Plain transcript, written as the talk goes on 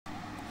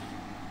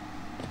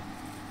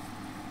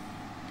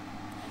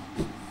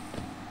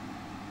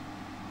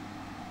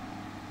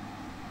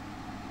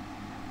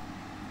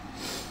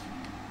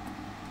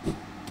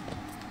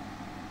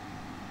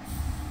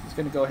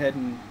gonna go ahead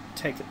and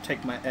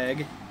take my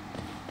egg.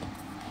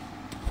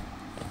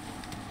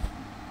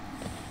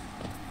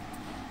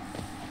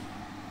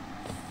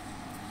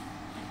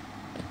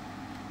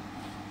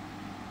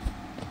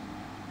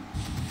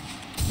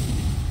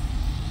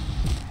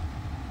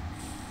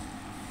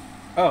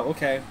 Oh,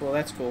 okay. Well,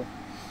 that's cool.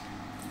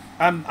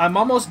 I'm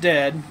almost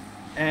dead,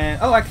 and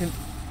oh,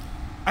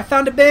 I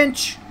found a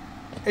bench.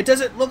 It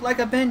doesn't look like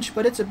a bench,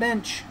 but it's a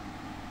bench.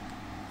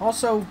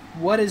 Also,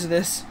 what is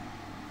this?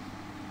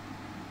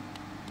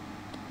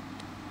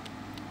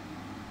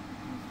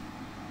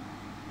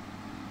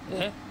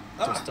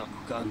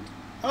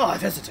 Oh, a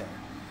visitor.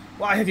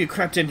 Why have you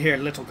crept in here,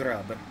 little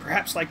grub?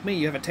 Perhaps, like me,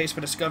 you have a taste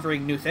for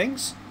discovering new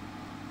things?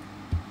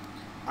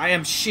 I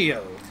am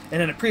Shio,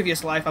 and in a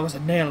previous life I was a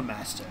nail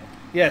master.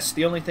 Yes,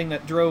 the only thing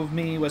that drove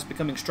me was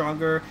becoming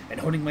stronger and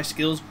honing my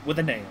skills with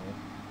a nail.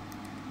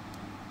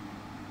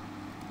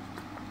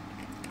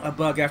 A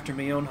bug after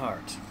my own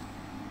heart.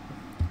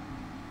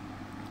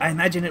 I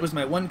imagine it was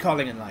my one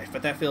calling in life,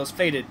 but that feels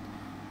faded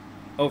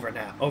over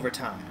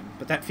time.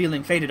 But that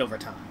feeling faded over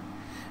time.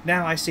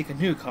 Now I seek a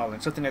new calling,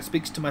 something that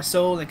speaks to my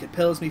soul and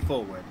compels me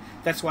forward.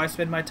 That's why I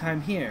spend my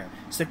time here,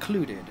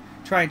 secluded,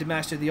 trying to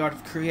master the art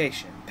of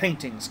creation,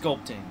 painting,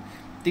 sculpting.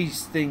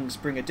 These things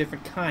bring a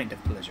different kind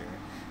of pleasure.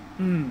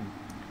 You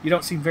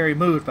don't seem very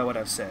moved by what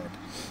I've said.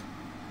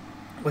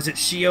 Was it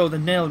Shio the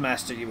nail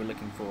master you were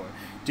looking for?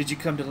 Did you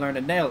come to learn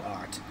a nail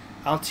art?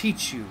 I'll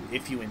teach you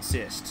if you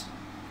insist.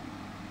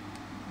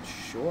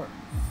 Sure.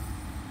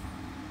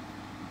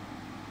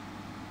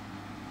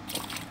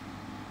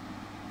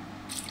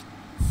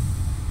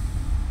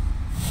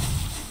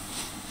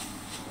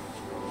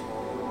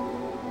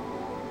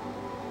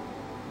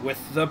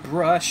 With the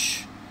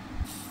brush,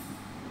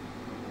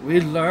 we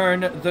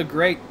learn the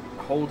great.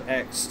 Hold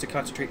X to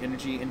concentrate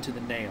energy into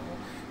the nail.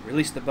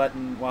 Release the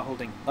button while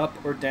holding up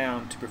or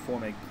down to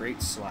perform a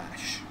great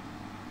slash.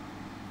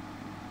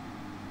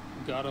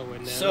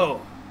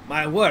 So,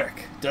 my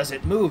work, does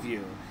it move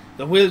you?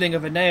 The wielding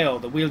of a nail,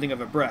 the wielding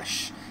of a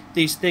brush.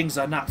 These things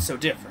are not so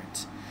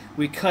different.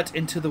 We cut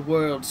into the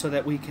world so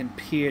that we can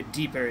peer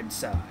deeper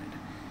inside.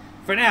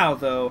 For now,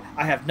 though,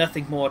 I have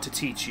nothing more to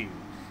teach you.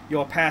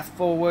 Your path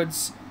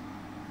forwards,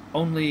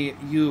 only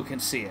you can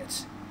see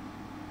it.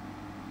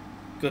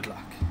 Good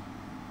luck.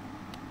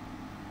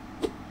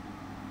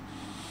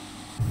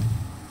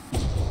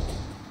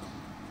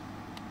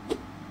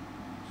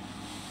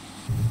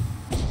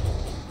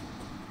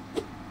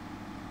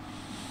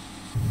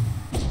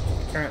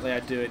 Apparently I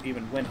do it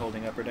even when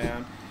holding up or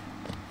down.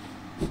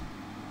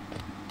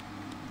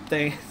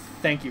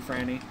 Thank you,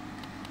 Franny.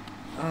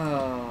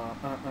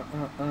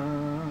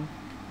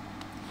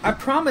 I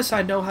promise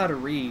I know how to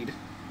read.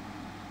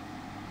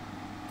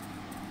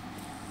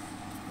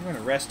 I'm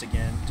gonna rest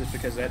again, just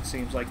because that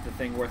seems like the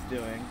thing worth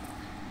doing.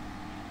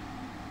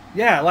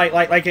 Yeah,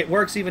 like it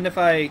works even if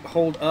I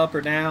hold up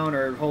or down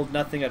or hold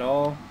nothing at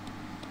all.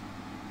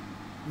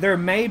 There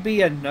may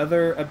be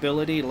another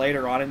ability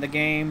later on in the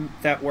game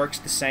that works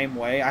the same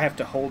way. I have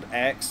to hold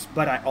X,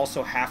 but I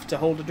also have to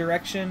hold a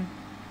direction,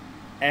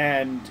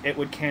 and it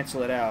would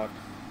cancel it out.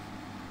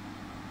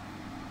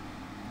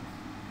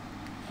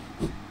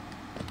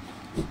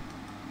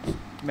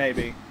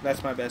 Maybe.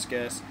 That's my best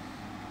guess.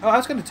 Oh, I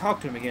was going to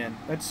talk to him again.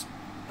 That's...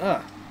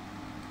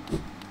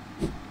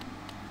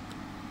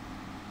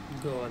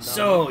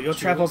 So, your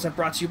travels have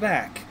brought you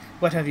back.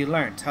 What have you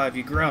learnt? How have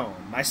you grown?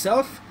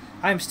 Myself?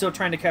 I'm still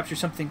trying to capture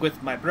something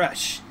with my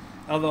brush,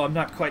 although I'm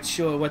not quite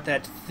sure what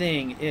that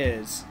thing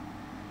is.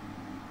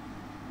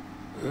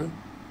 Huh?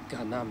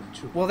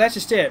 Well, that's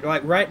just it.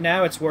 Like, right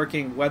now it's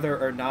working whether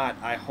or not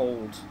I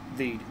hold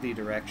the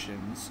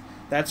directions.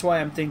 That's why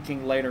I'm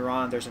thinking later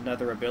on there's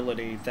another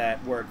ability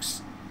that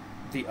works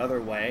the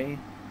other way,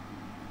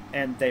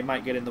 and they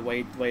might get in the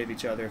way of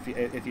each other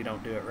if you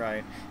don't do it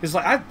right. Because,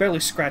 like, I've barely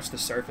scratched the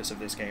surface of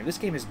this game. This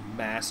game is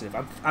massive.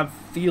 I'm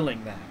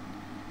feeling that.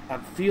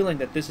 I'm feeling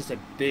that this is a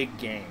big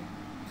game.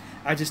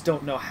 I just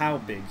don't know how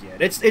big yet.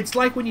 It's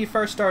like when you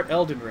first start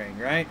Elden Ring,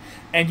 right?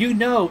 And you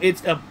know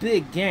it's a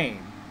big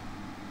game.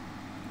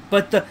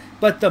 But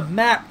the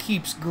map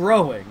keeps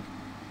growing.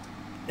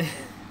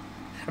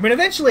 I mean,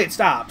 eventually it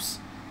stops.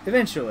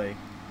 Eventually.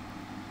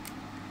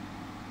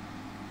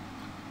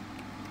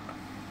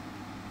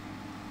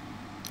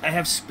 I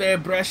have spare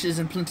brushes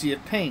and plenty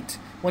of paint.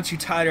 Once you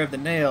tire of the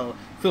nail,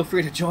 feel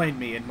free to join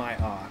me in my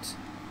art.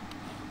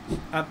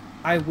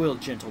 I will,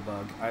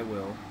 Gentlebug. I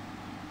will.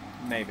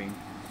 Maybe.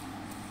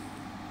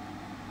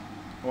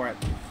 Alright.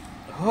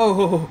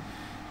 Oh,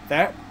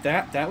 that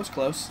was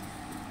close.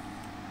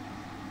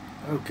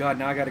 Oh god,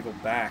 now I gotta go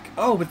back.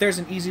 Oh, but there's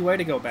an easy way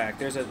to go back.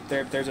 There's a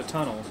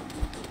tunnel.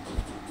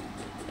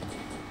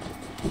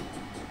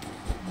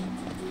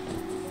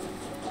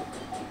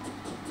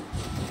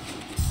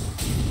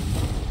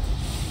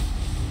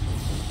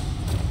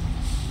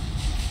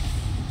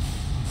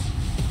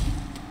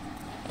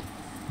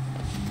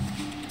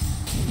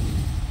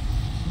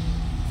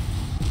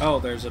 Oh,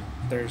 there's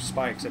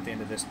spikes at the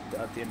end of this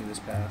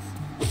path.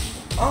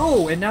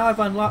 Oh, and now I've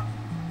unlocked.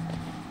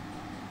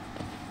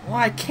 Well,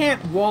 I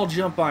can't wall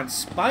jump on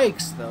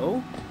spikes,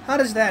 though. How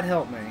does that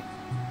help me?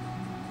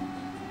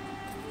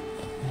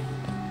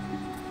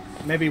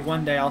 Maybe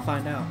one day I'll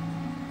find out.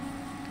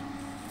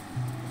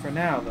 For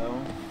now,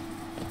 though,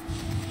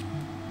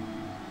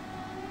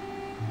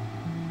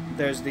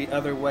 there's the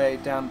other way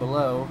down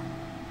below,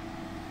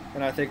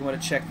 and I think I'm going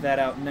to check that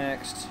out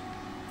next.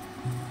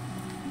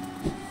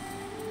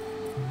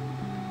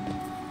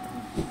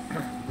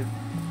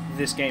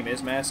 This game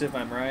is massive,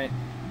 I'm right.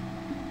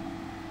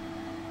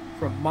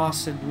 From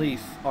moss and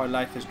leaf our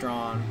life is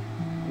drawn.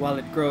 While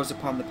it grows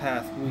upon the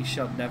path, we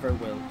shall never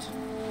wilt.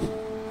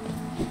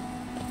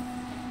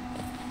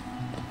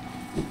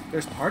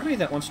 There's part of me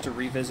that wants to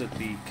revisit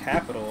the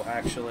capital,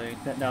 actually,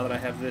 now that I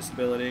have this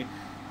ability.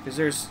 Because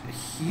there's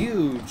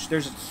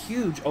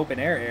huge open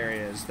air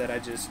areas that I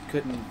just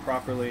couldn't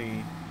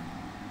properly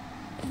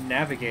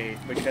navigate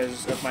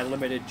because of my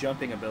limited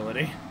jumping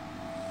ability.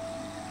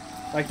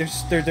 Like, there's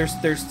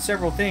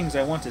several things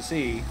I want to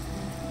see.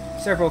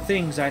 Several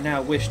things I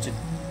now wish to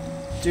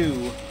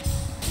do.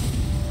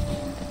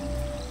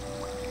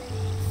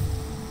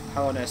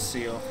 Hollow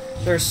seal.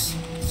 There's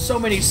so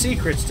many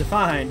secrets to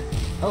find.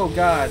 Oh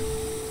god.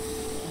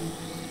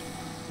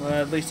 Well,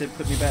 at least it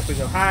put me back. We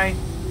go, hi.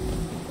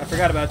 I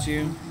forgot about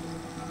you.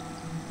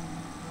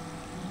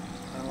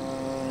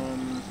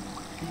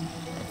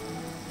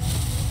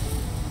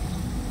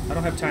 I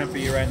don't have time for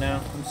you right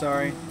now. I'm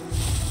sorry.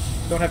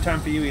 Don't have time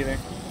for you either.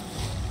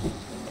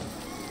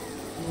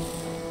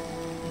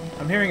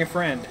 I'm hearing a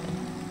friend.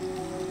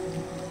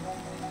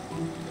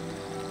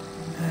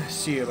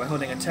 See you by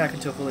holding attack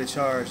until fully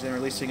charged, then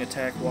releasing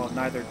attack while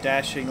neither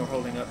dashing or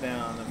holding up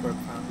down.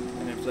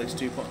 And inflicts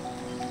 2 points.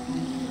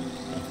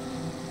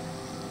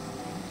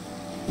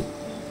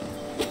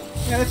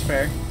 Yeah, that's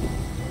fair.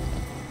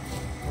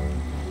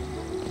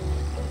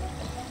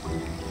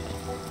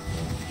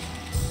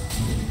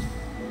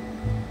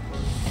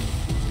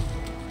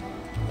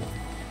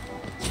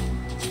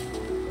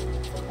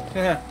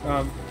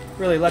 Yeah,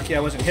 really lucky I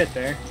wasn't hit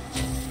there.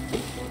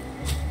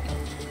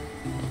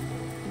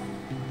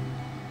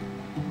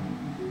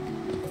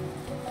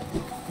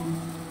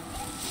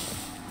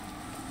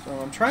 So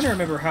I'm trying to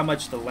remember how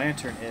much the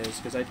lantern is,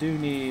 because I do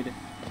need...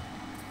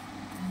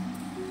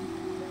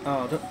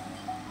 Oh,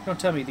 don't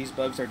tell me these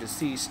bugs are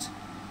deceased.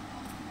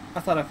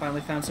 I thought I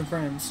finally found some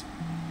friends.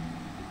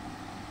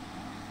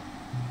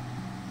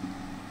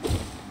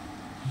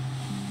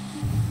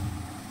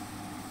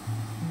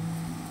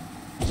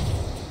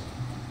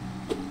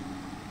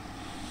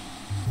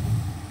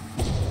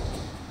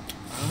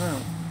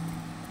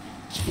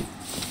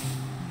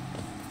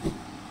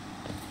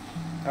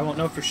 I won't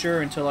know for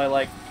sure until I,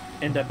 like,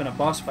 end up in a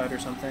boss fight or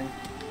something.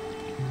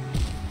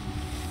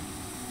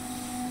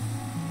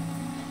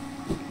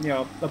 You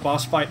know, a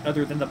boss fight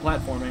other than the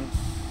platforming.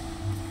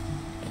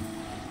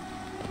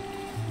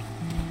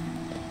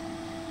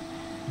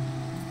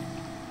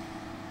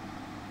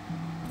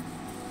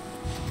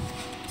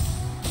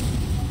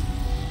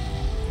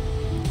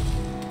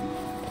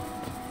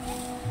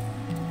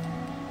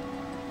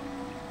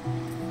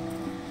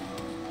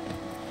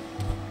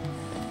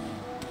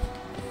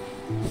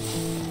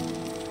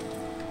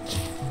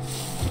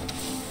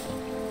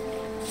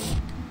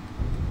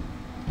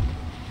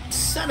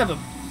 Son of a...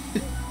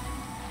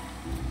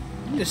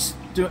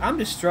 I'm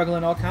just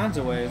struggling all kinds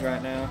of ways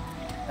right now.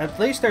 At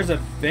least there's a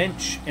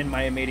bench in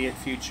my immediate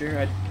future.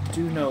 I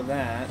do know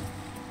that.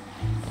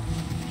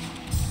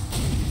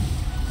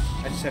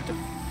 I just have to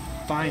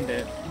find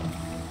it.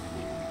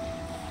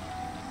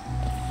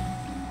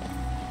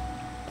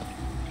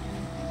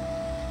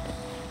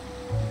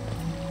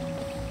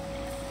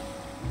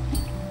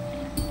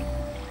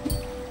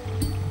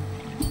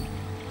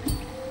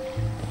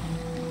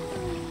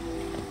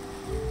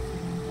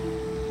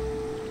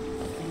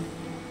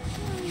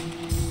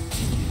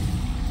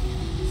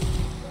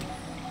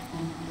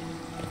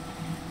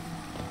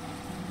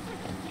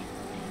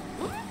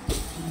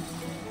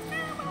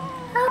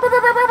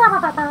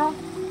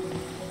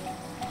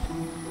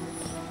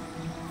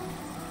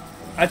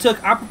 I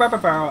took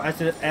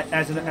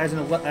as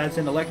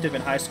an elective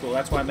in high school.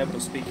 That's why I'm able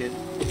to speak it.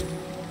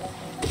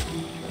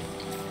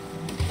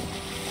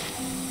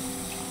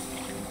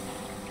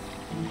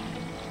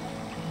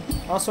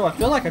 Also, I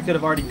feel like I could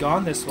have already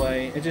gone this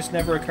way. It just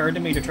never occurred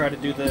to me to try to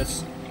do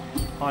this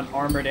on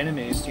armored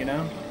enemies, you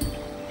know?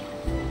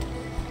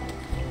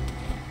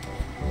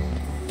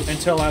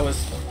 Until I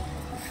was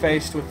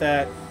faced with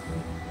that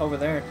over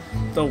there.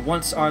 Though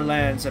once our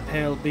lands, a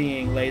pale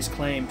being lays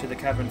claim to the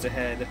caverns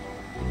ahead.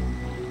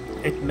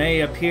 It may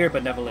appear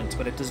benevolent,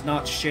 but it does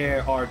not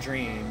share our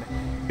dream.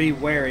 Be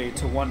wary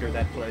to wander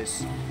that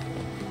place.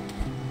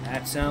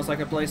 That sounds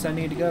like a place I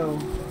need to go.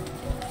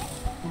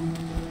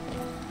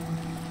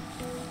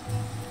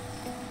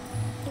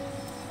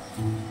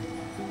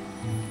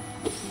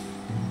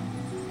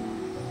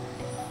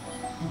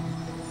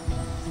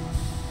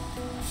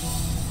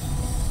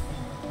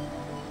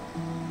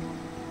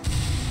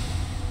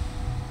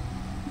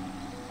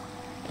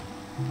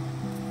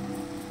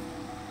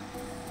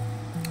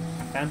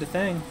 Found a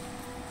thing.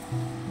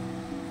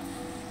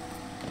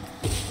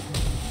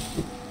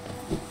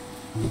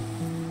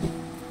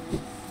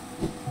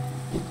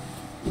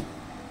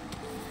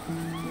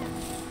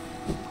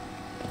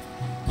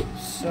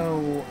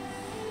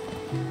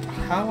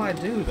 how I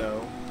do,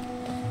 though.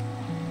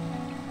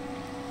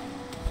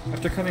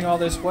 After coming all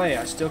this way,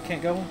 I still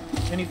can't go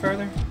any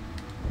further?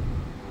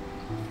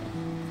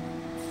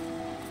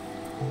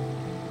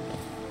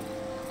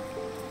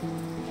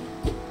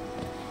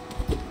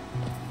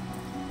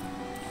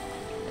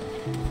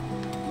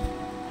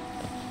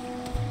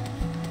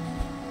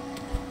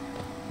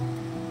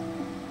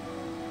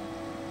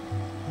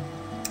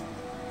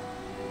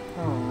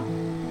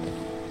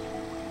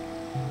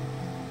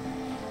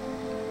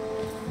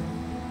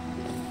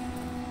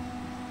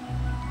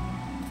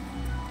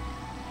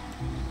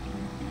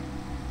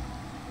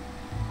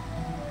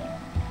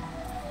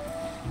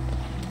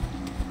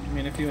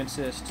 If you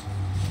insist.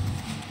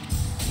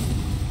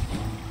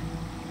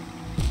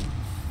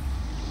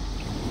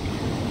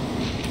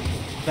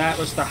 That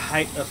was the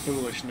height of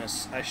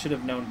foolishness. I should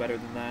have known better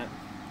than that.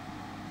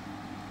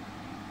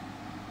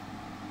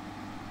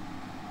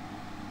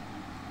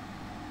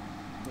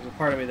 There's a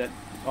part of me that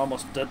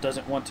almost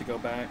doesn't want to go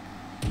back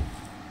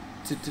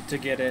to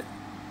get it.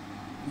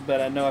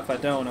 But I know if I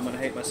don't, I'm going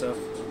to hate myself.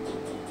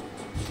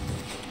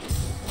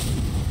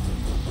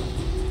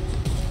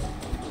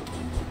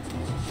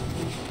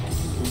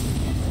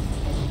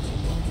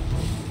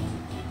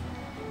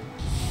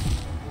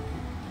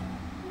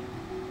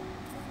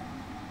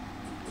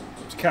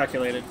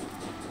 Calculated.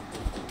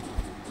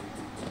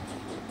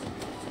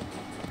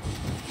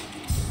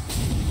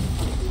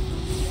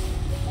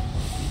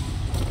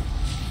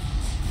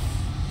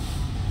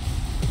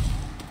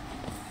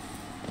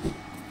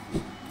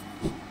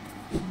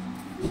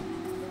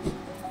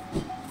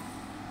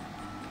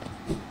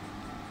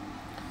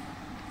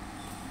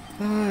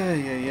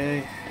 Ay, ay,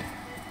 ay.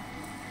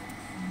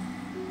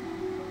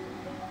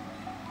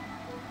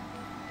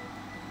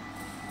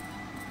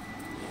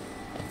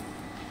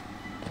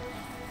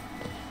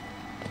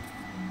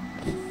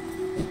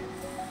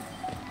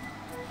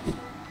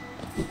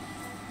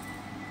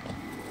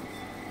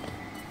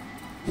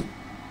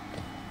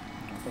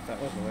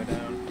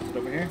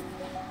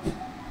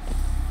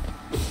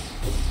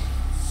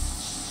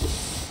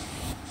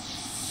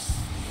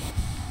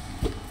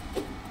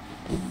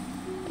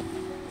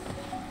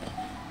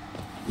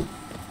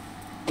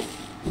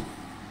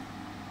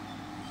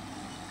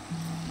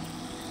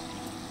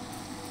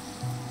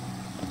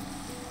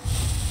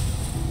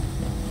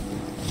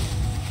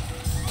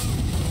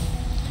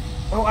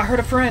 Oh, I heard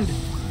a friend.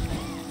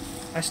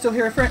 I still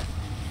hear a friend.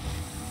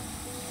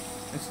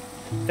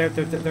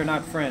 They're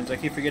not friends. I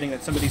keep forgetting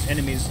that some of these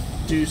enemies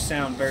do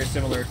sound very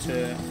similar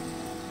to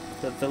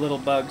the little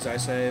bugs I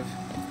save.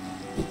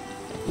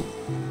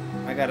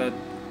 I gotta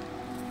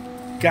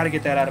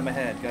get that out of my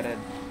head. Gotta.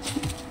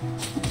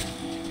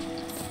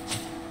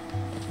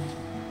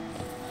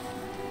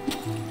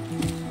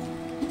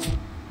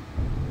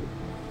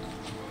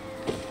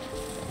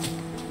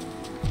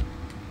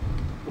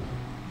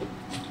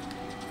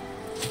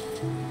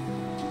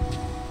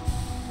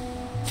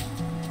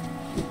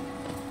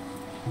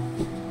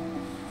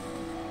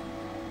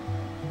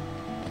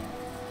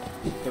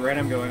 The rate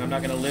I'm going, I'm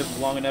not going to live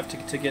long enough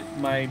to get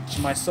my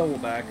soul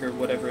back, or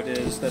whatever it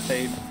is that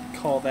they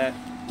call that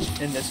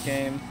in this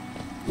game.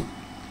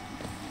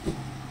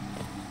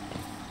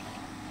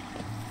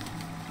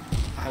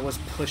 I was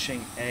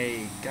pushing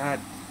A. God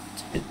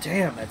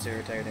damn, that's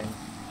irritating.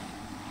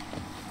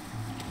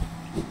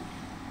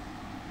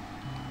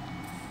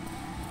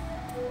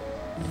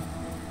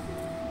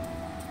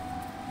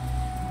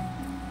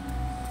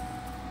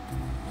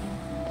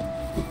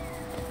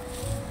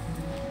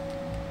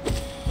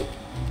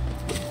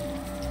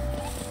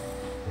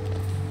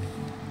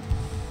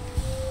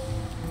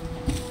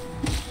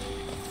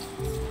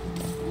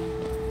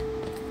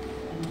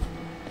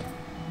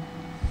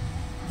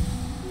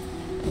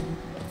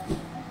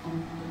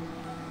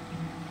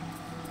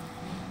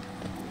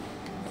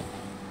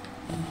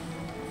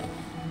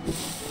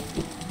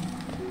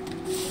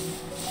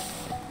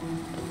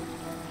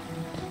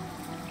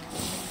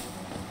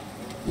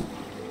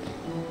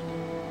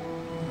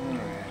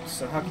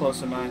 So how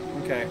close am I?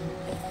 Okay.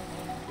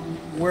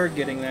 We're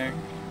getting there.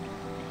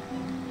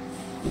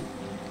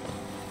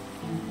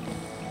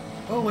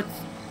 Oh,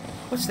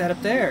 what's that up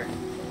there?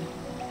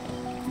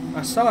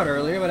 I saw it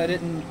earlier, but I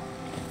didn't...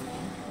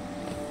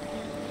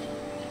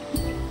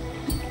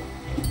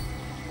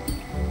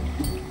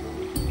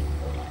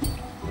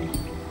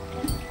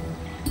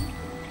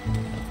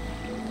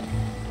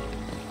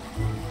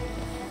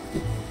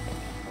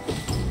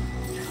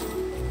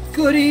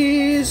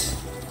 Goodies!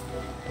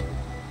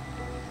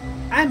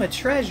 I'm a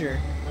treasure.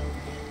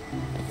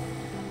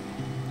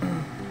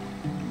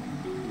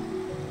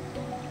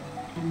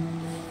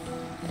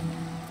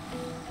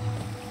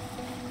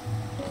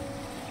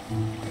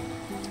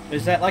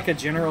 Is that like a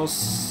general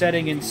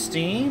setting in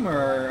Steam,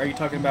 or are you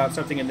talking about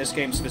something in this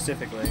game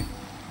specifically?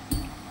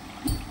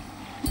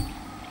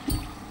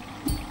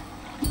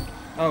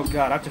 Oh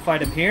god, I have to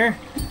fight him here?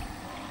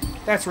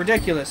 That's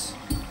ridiculous.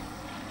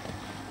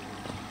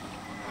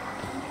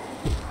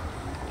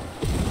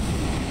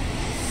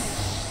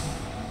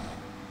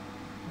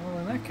 Well,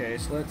 in that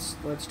case,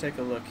 let's take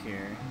a look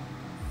here.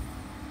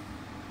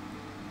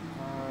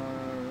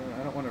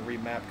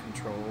 remap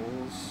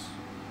controls.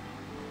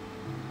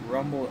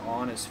 Rumble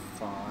on is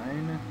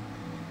fine.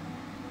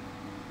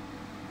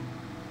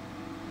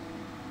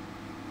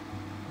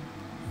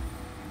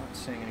 Not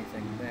seeing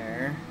anything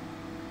there.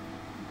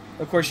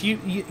 Of course, you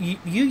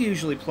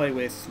usually play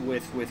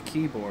with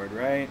keyboard,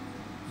 right?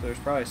 So there's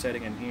probably a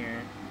setting in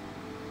here.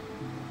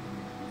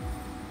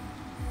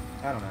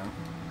 I don't know.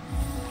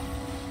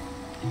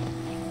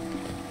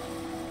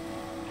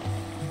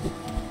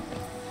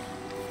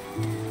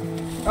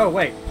 Oh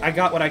wait, I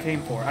got what I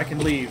came for. I can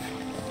leave.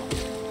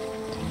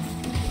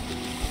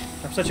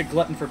 I'm such a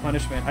glutton for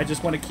punishment. I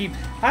just want to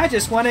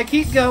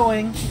keep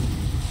going.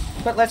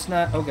 But let's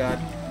not. Oh god.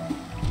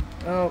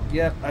 Oh,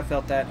 yep, I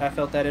felt that. I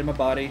felt that in my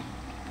body.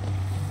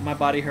 My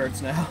body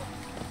hurts now.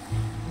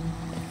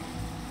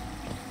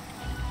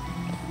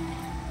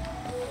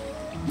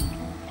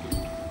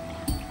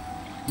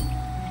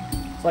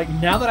 It's like,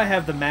 now that I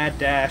have the mad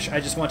dash, I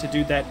just want to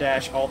do that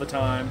dash all the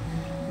time.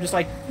 I'm just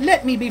like,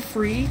 let me be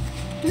free.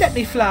 Let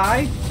me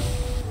fly.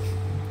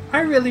 I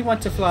really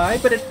want to fly,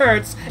 but it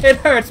hurts. It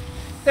hurts.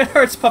 It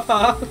hurts,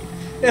 Papa.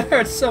 It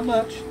hurts so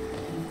much.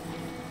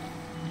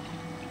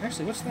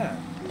 Actually, what's that?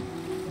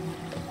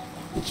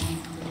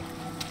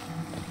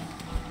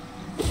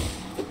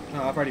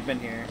 Oh, I've already been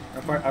here.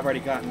 I've already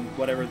gotten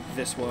whatever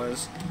this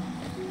was.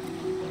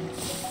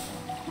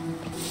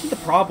 The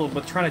problem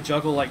with trying to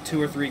juggle like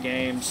 2 or 3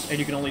 games, and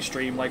you can only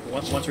stream like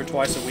once or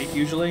twice a week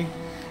usually,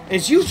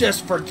 is you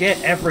just forget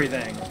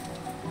everything.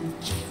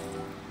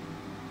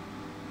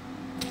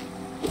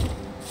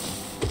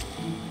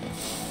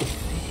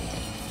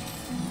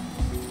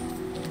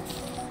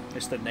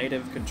 It's the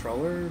native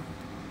controller?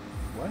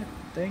 What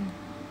thing?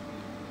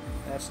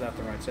 That's not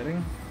the right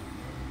setting.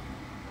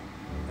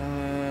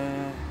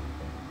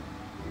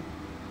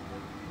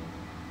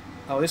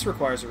 Oh, this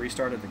requires a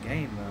restart of the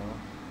game, though.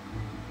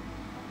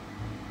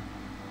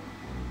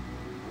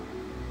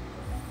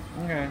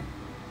 Okay.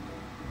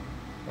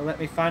 Well, let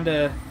me find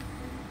a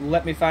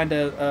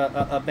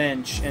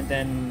bench, and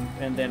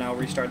then I'll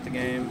restart the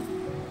game.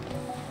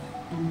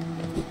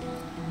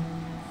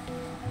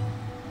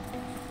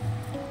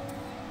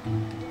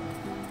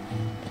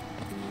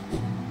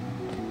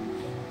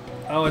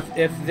 Oh,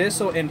 if this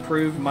will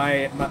improve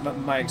my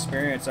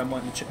experience, I'm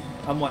wanting to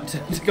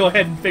go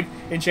ahead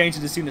and change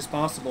it as soon as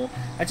possible.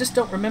 I just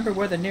don't remember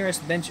where the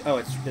nearest bench.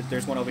 Oh,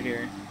 there's one over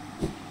here.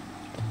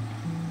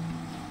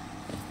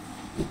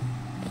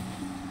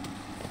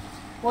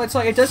 Well, it's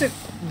like it doesn't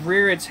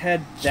rear its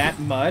head that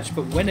much,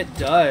 but when it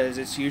does,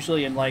 it's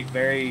usually in like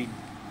very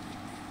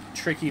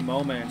tricky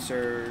moments,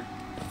 or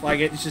like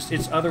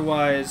it's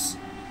otherwise.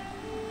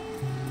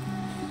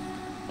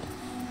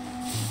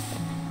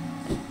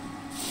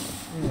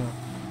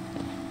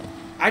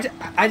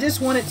 I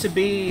just want it to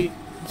be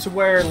to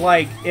where,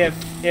 like, if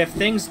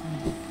things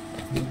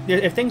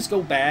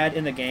go bad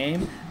in the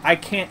game, I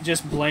can't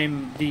just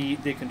blame the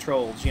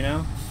controls, you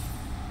know?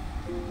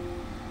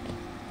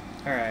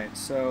 Alright,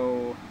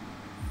 so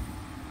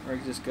we're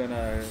just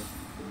gonna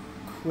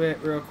quit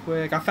real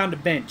quick. I found a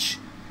bench.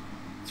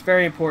 It's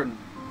very important.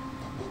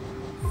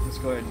 Let's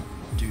go ahead and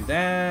do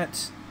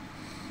that.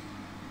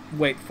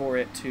 Wait for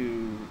it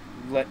to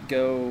let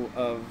go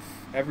of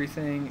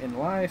everything in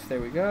life.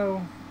 There we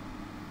go.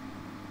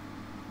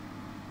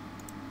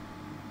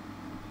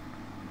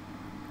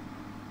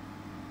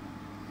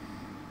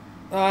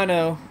 I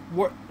know.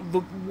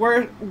 The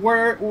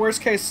worst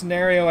case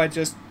scenario, I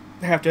just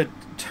have to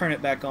turn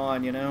it back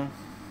on, you know?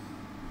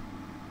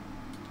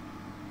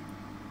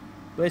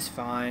 But it's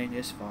fine,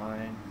 it's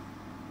fine.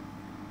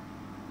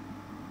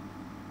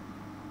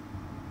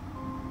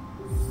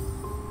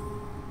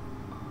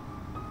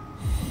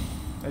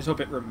 I just hope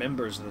it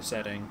remembers the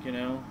setting, you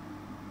know?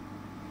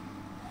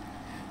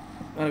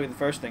 That'll be the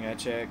first thing I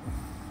check.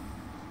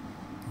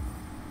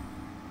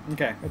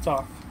 Okay, it's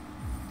off.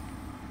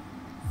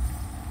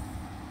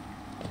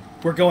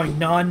 We're going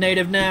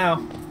non-native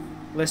now.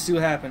 Let's see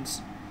what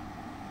happens.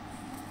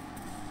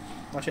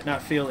 Watch it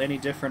not feel any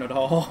different at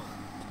all.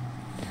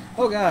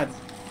 Oh god.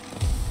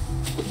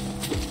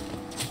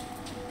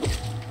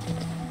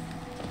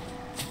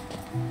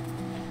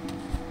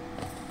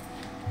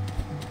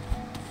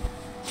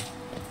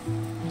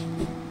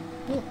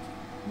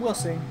 We'll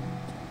see.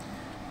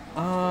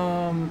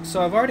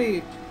 So I've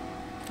already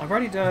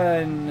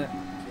done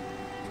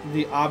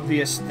the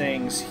obvious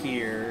things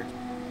here.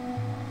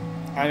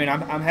 I mean,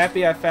 I'm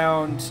happy I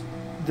found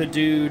the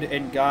dude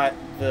and got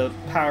the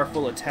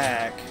powerful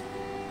attack,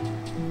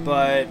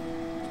 but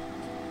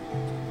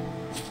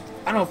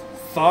I don't know,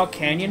 Fog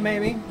Canyon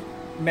maybe?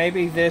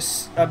 Maybe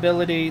this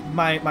ability,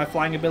 my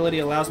flying ability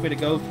allows me to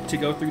go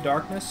through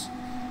darkness?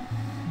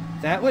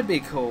 That would be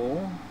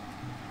cool.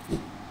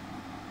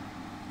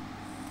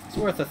 It's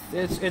worth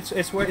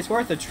it's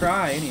worth a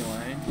try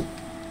anyway.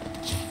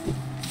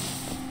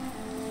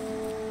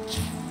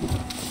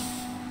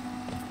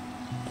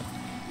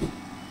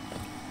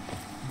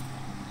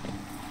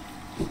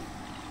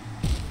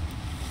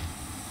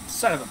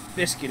 Son of a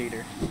biscuit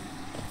eater.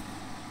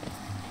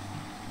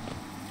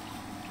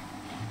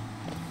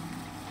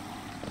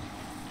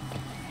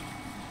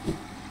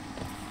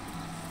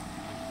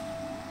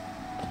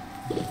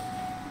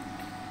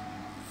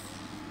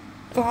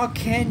 Fog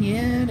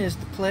Canyon is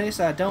the place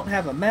I don't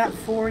have a map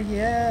for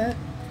yet.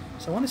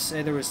 So I want to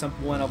say there was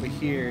one over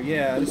here.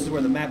 Yeah, this is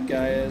where the map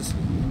guy is.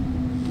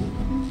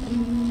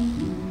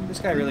 This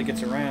guy really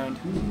gets around.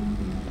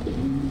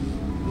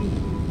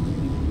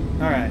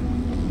 Alright.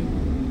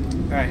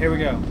 Alright, here we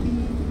go.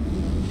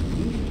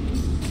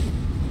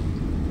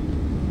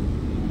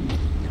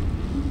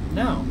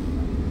 No.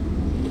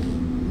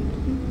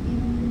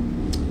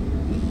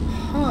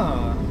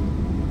 Huh.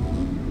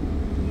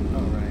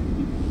 Alright.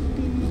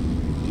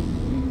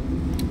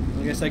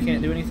 I guess I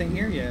can't do anything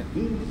here yet.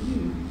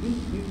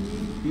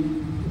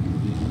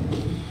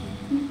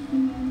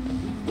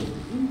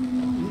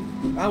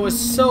 I was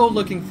so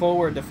looking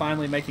forward to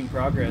finally making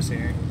progress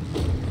here.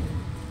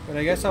 But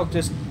I guess I'll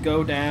just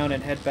go down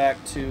and head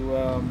back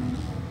to,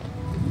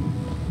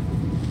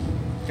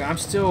 I'm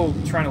still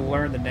trying to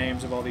learn the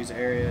names of all these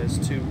areas.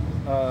 To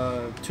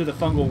the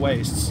fungal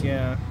wastes,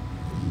 yeah.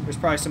 There's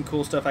probably some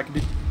cool stuff I can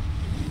do.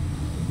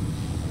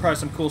 Probably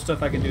some cool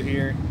stuff I can do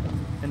here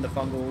in the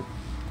fungal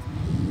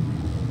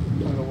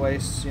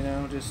wastes, you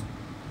know, just...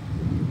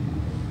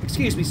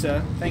 Excuse me,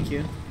 sir. Thank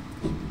you.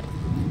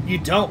 You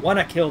don't want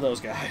to kill those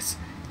guys.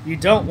 You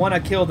don't want to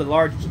kill the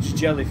large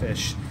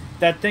jellyfish.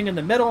 That thing in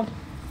the middle,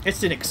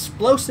 it's an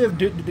explosive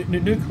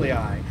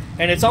nuclei,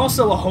 and it's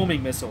also a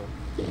homing missile.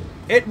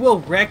 It will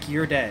wreck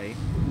your day.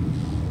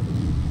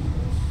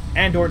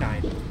 And or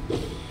night.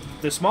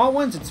 The small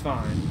ones, it's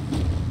fine.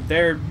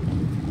 Their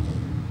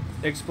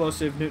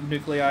explosive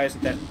nuclei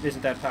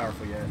isn't that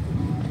powerful yet.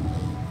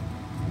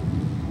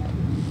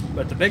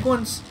 But the big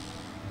ones,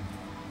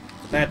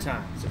 it's a bad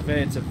time.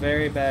 It's a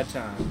very bad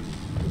time.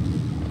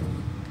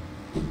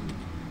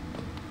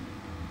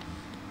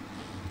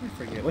 I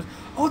forget what.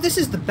 Oh, this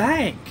is the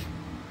bank.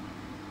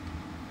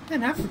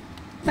 Man, I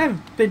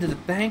haven't been to the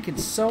bank in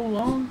so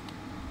long.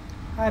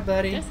 Hi,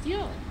 buddy. That's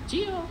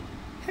Gio.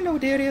 Hello,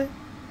 dear.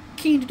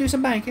 Keen to do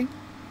some banking?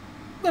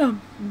 Well,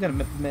 I'm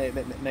gonna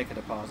make a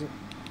deposit.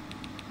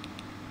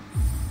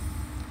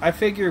 I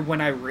figure when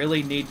I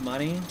really need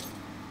money,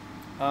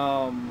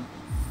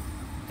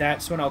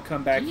 that's when I'll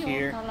come back Gio,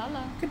 here. la, la,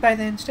 la. Goodbye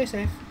then. Stay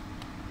safe.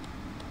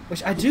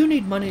 Which I do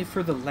need money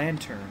for the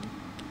lantern.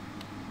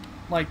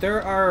 Like,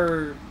 there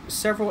are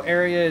several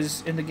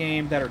areas in the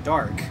game that are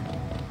dark.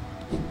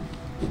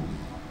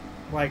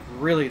 Like,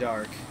 really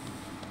dark.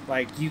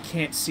 Like, you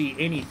can't see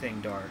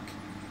anything dark.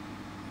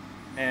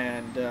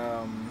 And,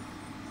 oh,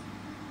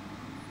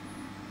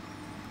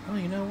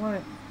 you know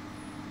what?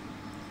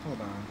 Hold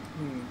on.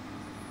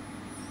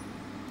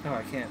 Oh,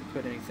 I can't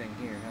put anything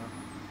here, huh?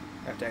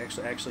 I have to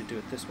actually do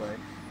it this way.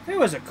 There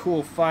was a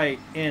cool fight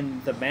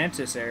in the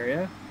Mantis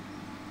area.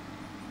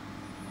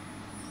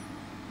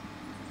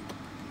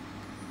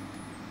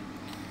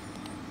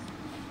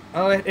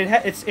 Oh,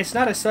 it's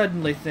not a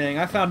suddenly thing.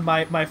 I found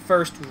my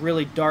first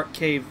really dark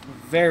cave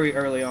very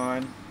early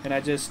on, and I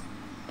just...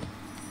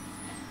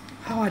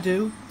 How I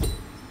do?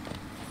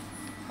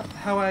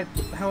 How I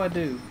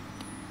do?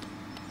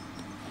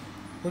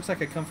 Looks like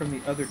I come from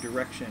the other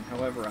direction,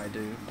 however I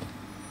do.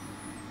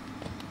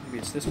 Maybe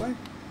it's this way?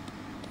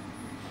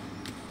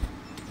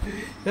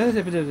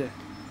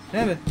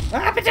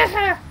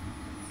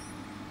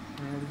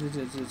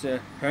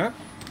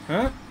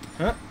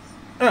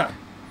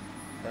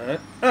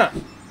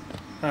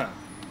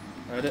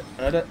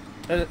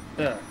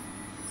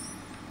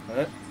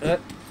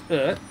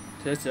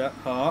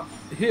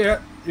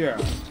 Here, yeah.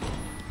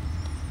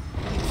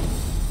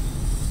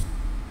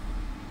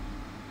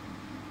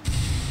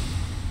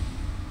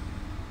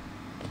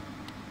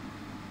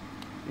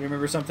 You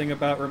remember something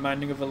about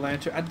reminding of a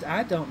lantern?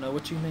 I don't know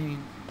what you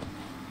mean.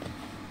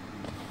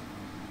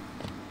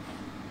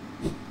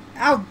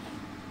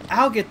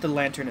 I'll get the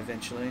lantern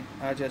eventually.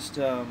 I just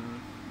you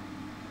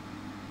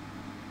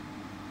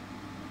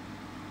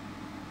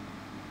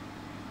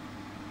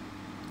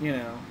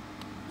know.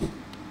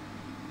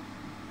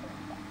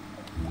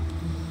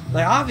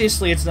 Like,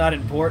 obviously it's not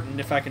important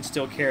if I can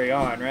still carry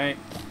on, right?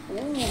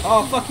 Ooh.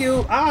 Oh, fuck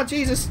you! Ah,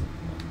 Jesus!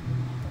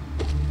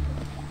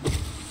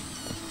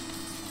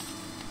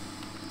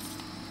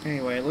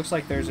 Anyway, it looks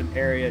like there's an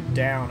area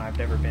down I've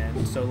never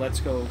been, so let's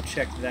go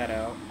check that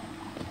out.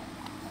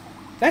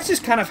 That's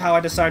just kind of how I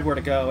decide where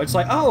to go. It's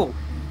like, oh,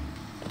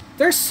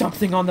 there's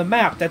something on the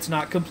map that's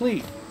not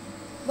complete.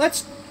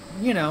 Let's,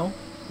 you know,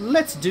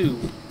 let's do.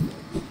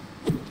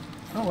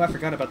 Oh, I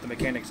forgot about the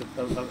mechanics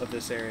of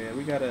this area.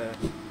 We gotta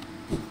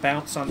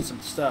bounce on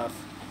some stuff.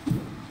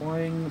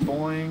 Boing,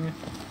 boing,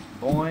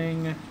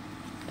 boing,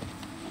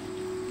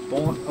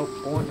 boing. Oh,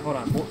 boing. Hold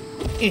on.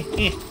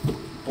 Boing,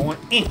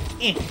 boing,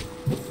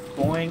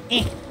 boing.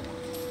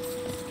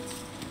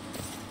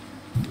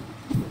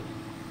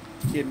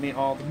 Give me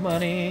all the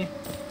money.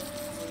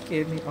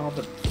 Give me all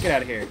the... Get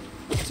out of here.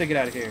 Say get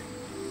out of here.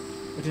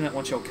 I do not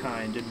want your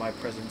kind in my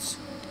presence.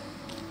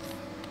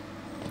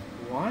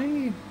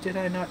 Why did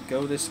I not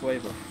go this way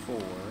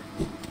before?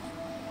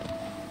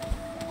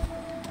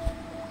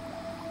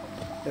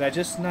 Did I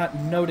just not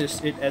notice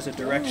it as a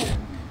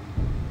direction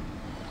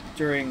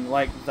during,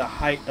 like, the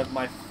height of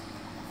my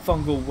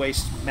fungal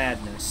waste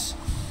madness?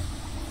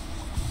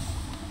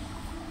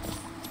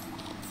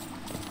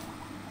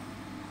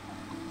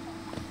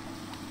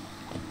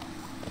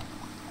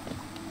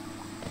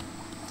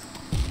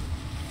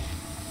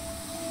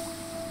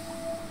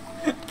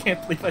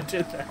 can't believe I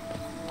did that.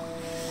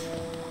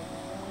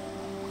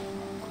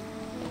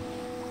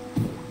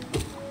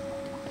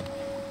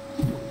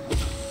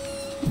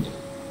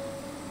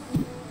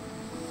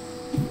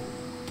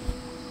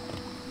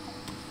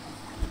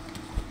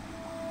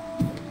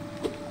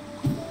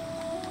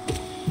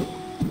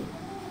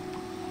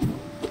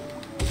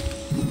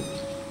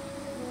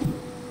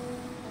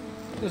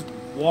 Just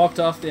walked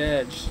off the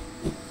edge.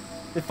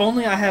 If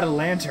only I had a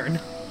lantern.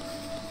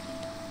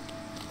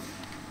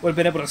 Would have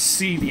been able to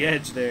see the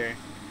edge there.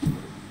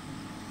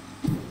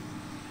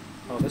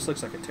 Oh, this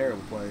looks like a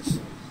terrible place.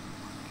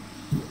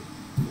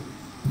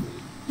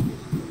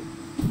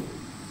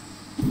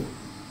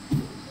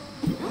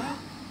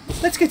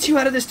 Let's get you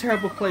out of this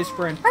terrible place,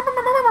 friend.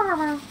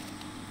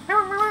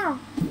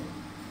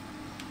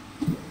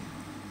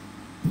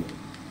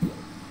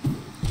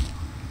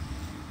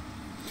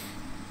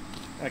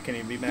 I can't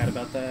even be mad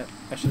about that.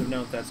 I should have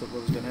known that's what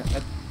was gonna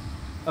happen.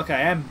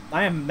 Okay,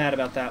 I am mad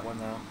about that one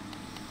though.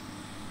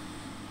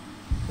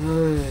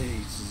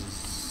 Alright,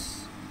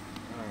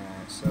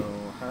 so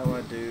how do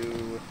I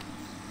do?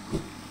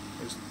 I'm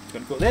just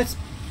gonna go this.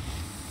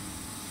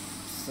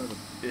 Son of a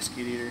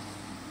biscuit eater.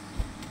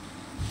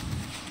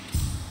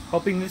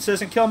 Hoping this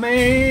doesn't kill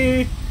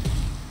me.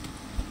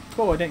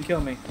 Cool, it didn't kill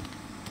me.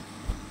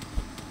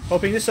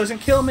 Hoping this doesn't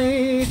kill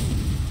me.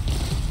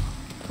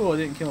 Cool, it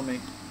didn't kill me.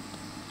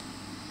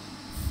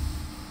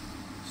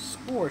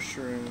 Spore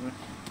shroom.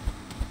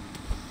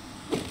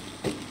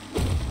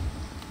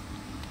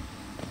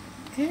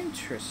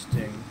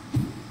 Interesting.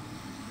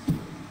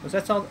 Was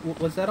that all?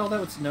 Was that all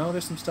that was? No,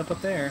 there's some stuff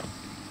up there.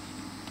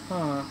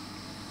 Huh.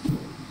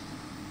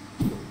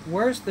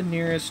 Where's the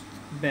nearest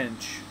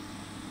bench?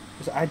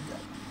 'Cause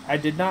I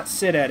did not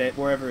sit at it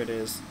wherever it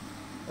is.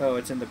 Oh,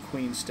 it's in the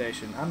Queen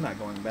Station. I'm not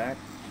going back.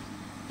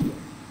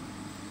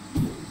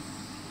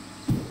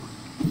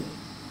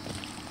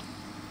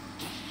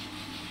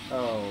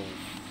 Oh,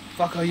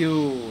 fuck are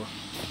you?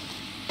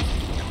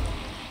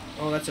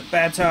 Oh, that's a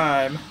bad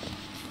time.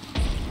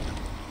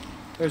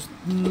 There's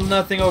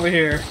nothing over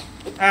here.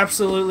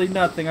 Absolutely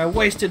nothing. I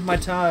wasted my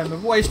time. I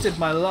wasted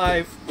my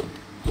life.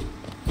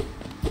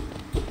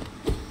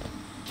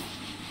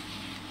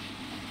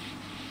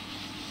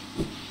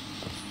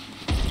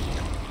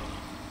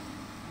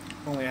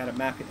 Only had a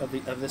map of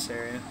this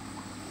area.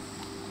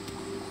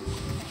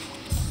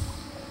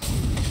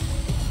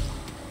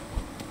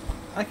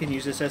 I can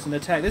use this as an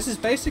attack. This is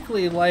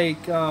basically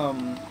like oh,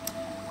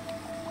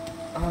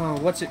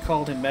 what's it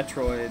called in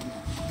Metroid?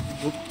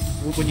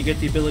 When you get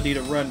the ability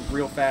to run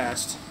real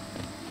fast.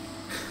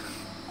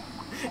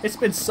 It's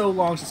been so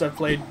long since I've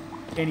played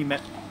any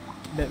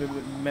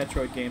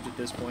Metroid games at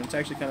this point. It's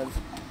actually kind of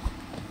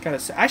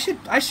I should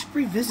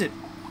revisit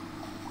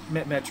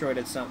Metroid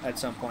at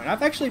some point.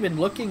 I've actually been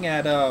looking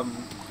at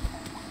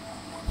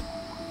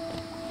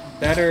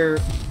better.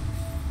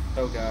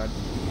 Oh god.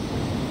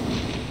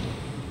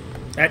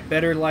 At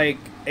better like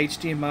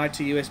HDMI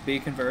to USB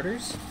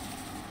converters.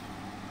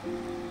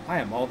 I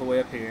am all the way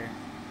up here.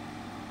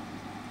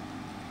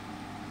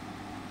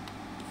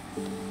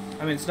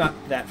 I mean, it's not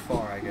that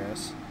far, I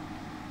guess.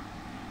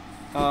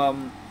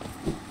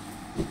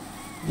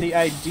 The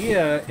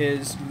idea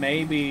is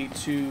maybe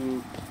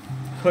to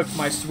hook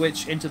my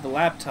Switch into the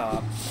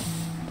laptop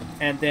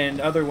and then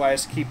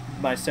otherwise keep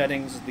my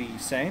settings the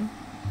same.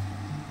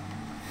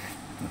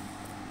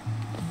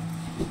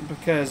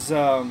 Because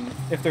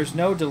if there's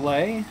no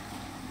delay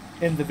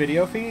in the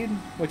video feed,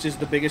 which is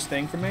the biggest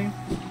thing for me,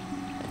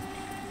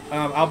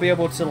 I'll be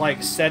able to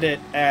like set it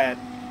at,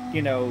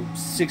 you know,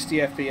 60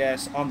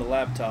 FPS on the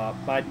laptop.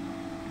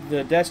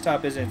 The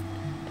desktop isn't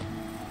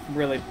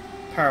really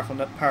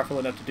powerful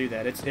enough to do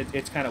that.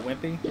 It's kind of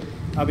wimpy.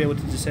 I'll be able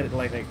to just set it to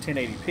like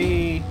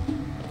 1080p.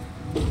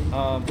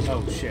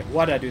 Oh shit!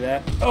 Why did I do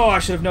that? Oh, I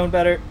should have known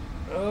better.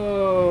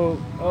 Oh,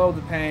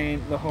 the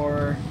pain, the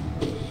horror.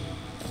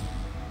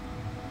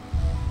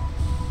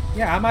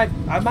 Yeah,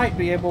 I might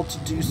be able to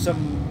do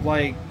some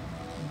like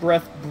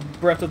Breath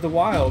of the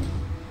Wild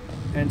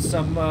and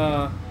some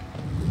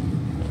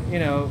you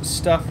know,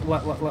 stuff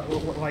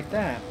like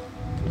that.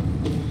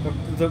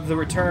 The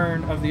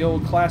return of the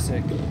old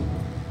classic,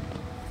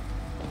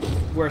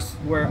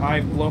 where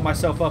I blow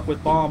myself up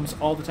with bombs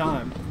all the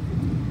time.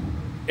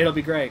 It'll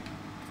be great.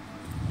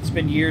 It's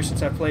been years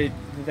since I played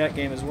that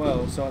game as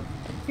well, so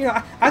you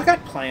know I've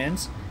got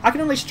plans. I can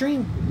only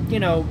stream, you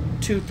know,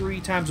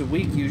 2-3 times a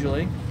week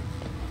usually,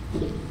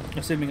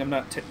 assuming I'm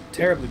not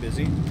terribly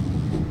busy.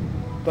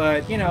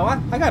 But you know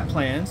I got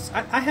plans.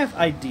 I have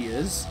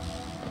ideas.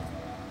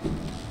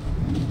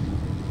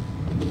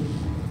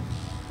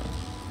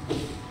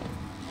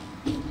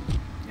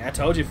 I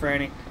told you,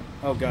 Franny.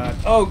 Oh god.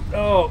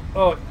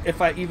 Oh,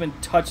 if I even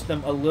touch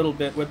them a little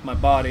bit with my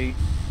body,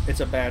 it's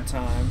a bad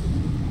time.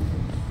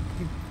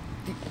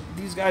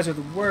 These guys are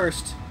the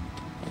worst.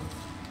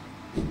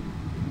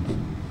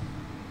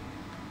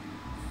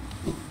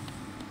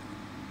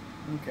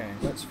 Okay,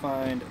 let's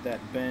find that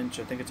bench.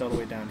 I think it's all the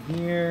way down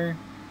here.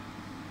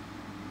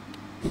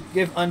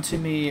 Give unto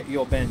me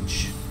your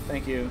bench.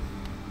 Thank you.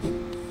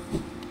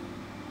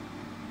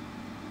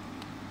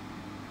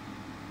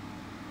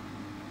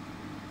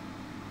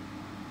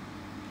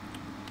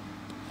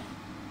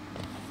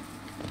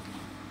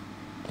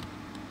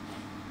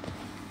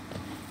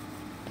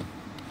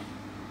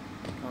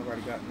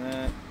 already gotten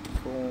that.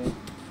 Cool.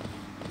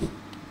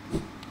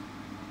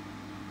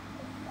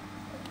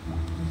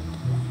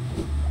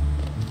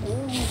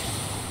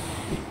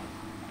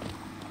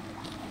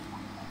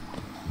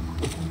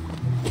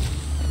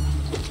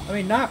 I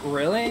mean, not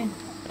really.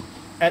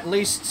 At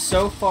least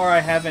so far I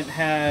haven't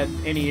had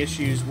any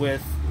issues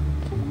with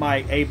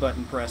my A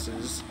button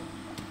presses.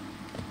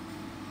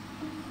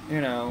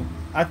 You know,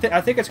 I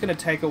think it's going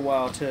to take a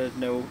while to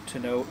know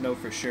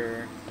for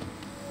sure.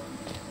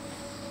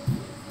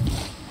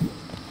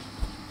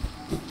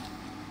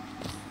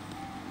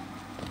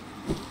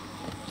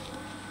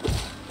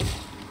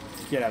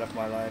 Get out of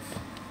my life.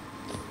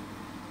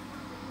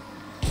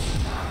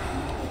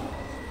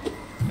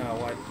 Oh,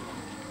 what?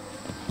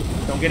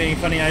 Don't get any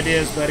funny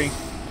ideas, buddy.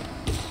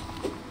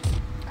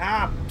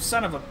 Ah,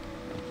 son of a...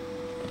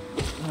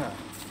 I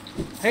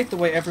hate the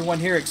way everyone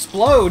here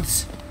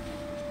explodes.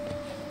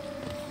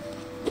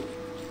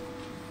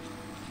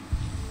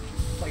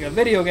 It's like a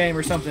video game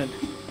or something.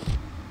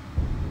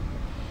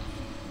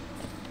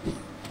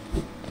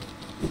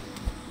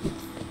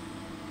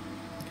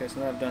 Okay, so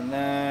now I've done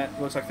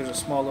that. Looks like there's a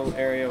small little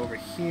area over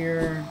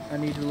here I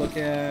need to look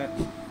at.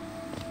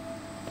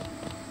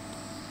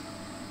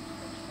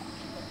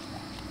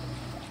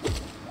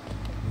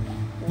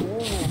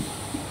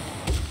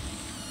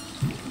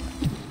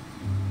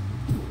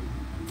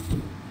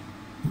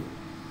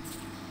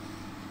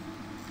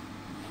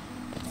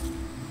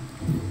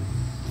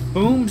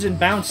 Booms and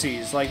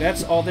bouncies, like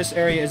that's all this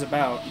area is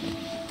about.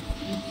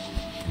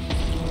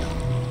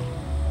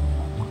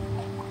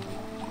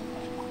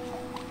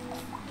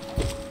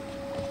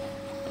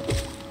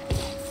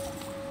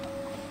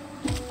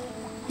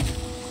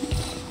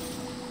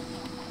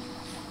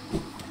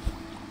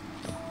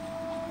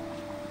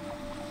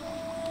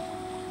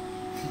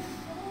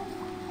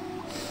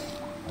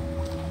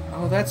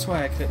 Oh, that's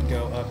why I couldn't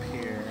go up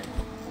here.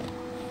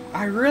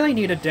 I really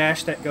need a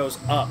dash that goes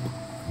up.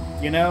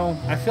 You know,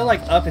 I feel like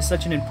up is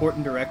such an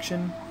important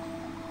direction.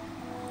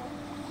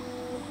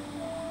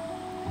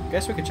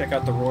 Guess we could check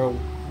out the Royal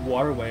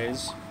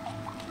Waterways.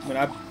 I mean,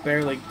 I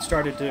barely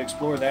started to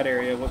explore that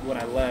area when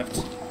I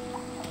left.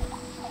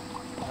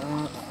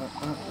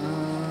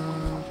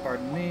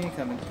 Pardon me,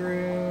 coming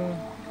through.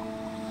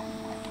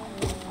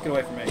 Get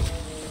away from me.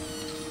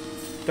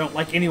 Don't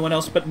like anyone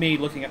else but me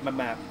looking at my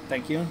map.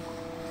 Thank you.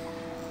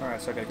 Alright,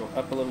 so I gotta go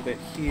up a little bit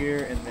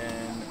here, and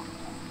then...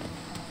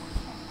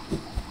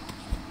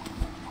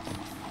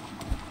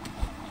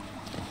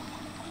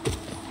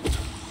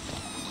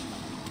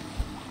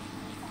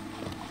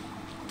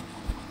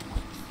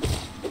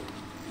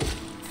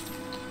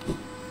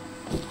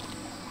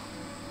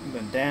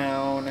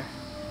 down.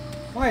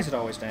 Why is it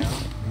always down?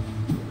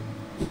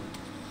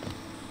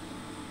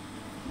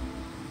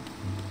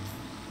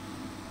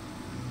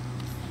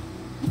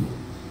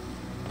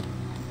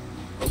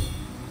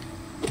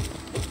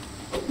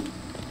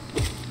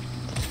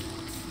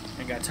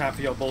 Ain't got time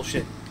for your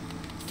bullshit.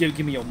 Give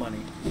me your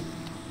money.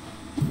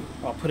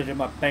 I'll put it in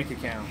my bank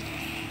account.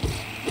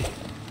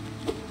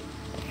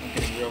 I'm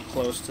getting real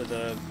close to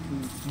the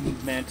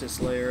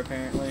mantis layer,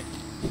 apparently.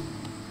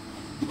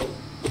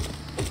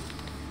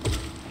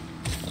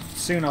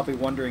 Soon I'll be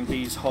wandering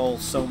these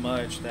halls so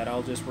much that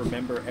I'll just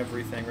remember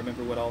everything,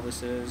 remember what all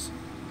this is.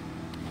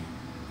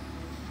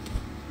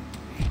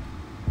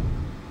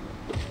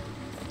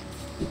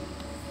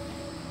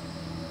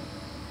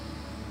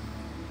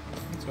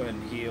 Let's go ahead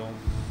and heal.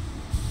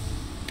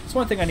 That's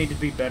one thing I need to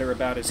be better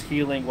about is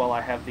healing while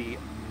I have the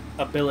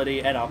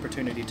ability and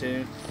opportunity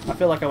to. I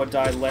feel like I would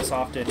die less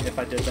often if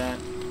I did that.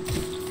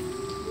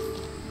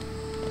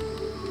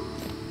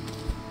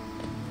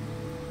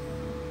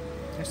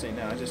 Actually,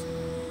 no, I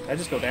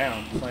just go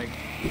down. Like,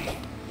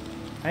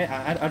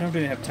 I don't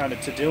even have time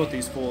to deal with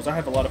these fools. I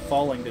have a lot of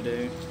falling to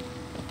do.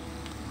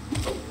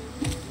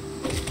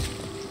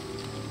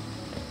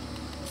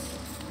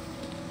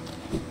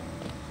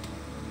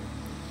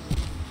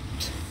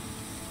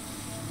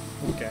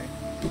 Okay.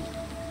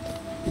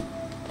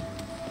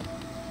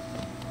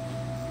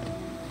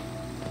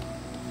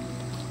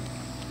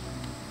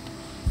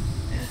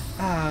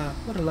 Ah,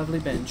 what a lovely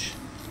bench.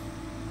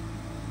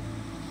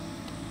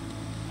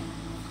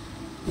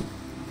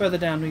 Further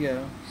down we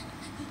go.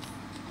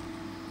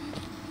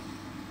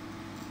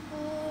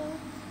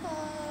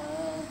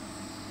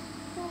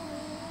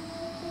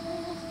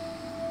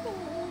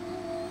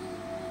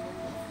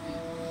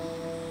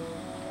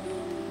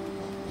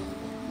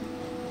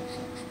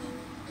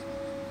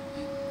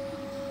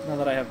 Now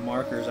that I have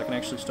markers, I can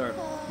actually start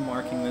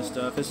marking this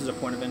stuff. This is a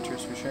point of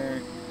interest for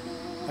sure.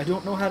 I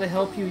don't know how to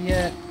help you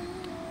yet.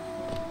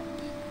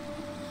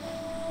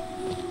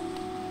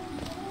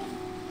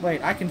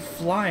 Wait, I can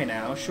fly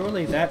now.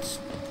 Surely that's...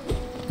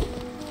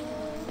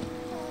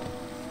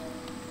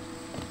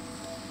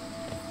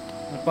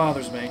 It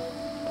bothers me.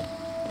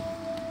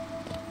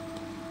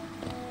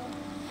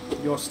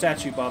 Your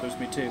statue bothers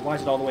me too. Why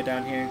is it all the way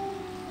down here?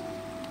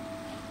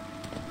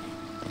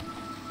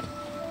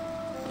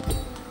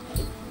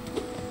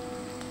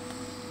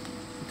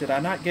 Did I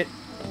not get...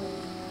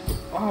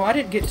 Oh, I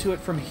didn't get to it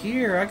from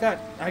here. I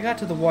got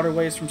to the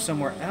waterways from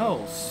somewhere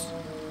else.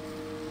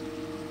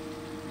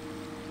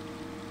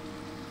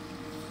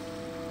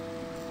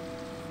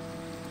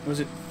 Was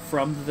it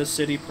from the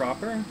city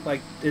proper?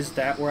 Like, is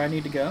that where I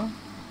need to go?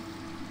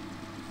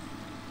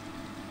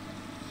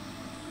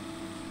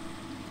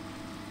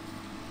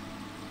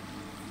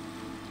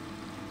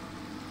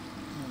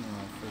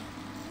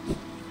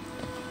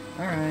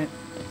 Alright.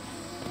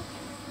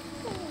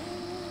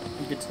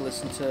 You get to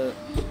listen to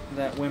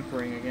that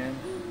whimpering again.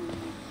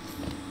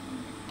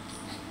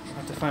 I'll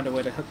have to find a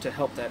way to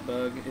help that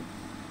bug.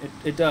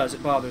 It does.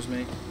 It bothers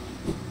me.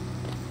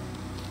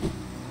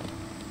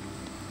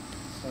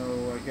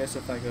 So I guess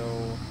if I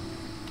go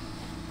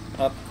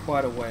up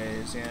quite a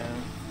ways, yeah.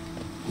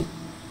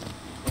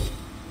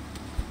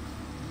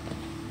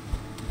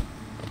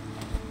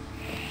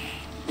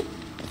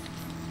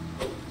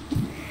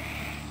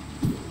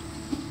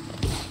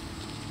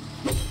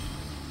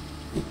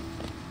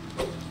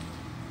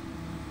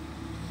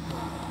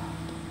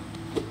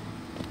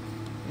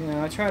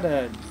 Yeah, I try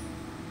to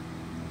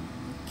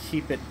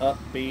keep it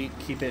upbeat,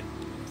 keep it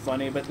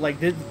funny, but like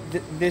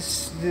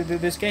this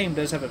game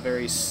does have a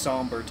very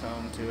somber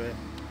tone to it.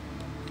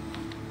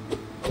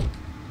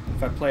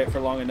 If I play it for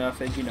long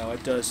enough, it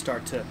it does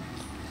start to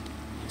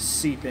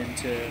seep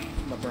into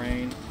my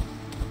brain.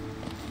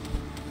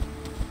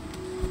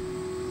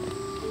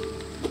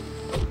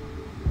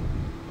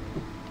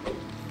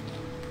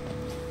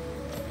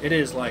 It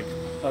is like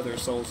other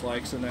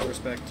Souls-likes in that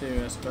respect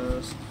too, I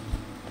suppose.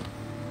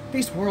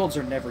 These worlds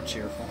are never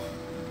cheerful.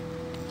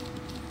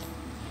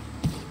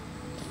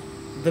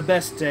 The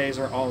best days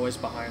are always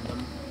behind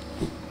them.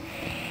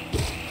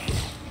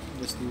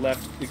 Just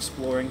left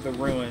exploring the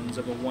ruins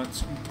of a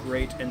once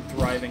great and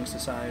thriving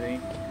society.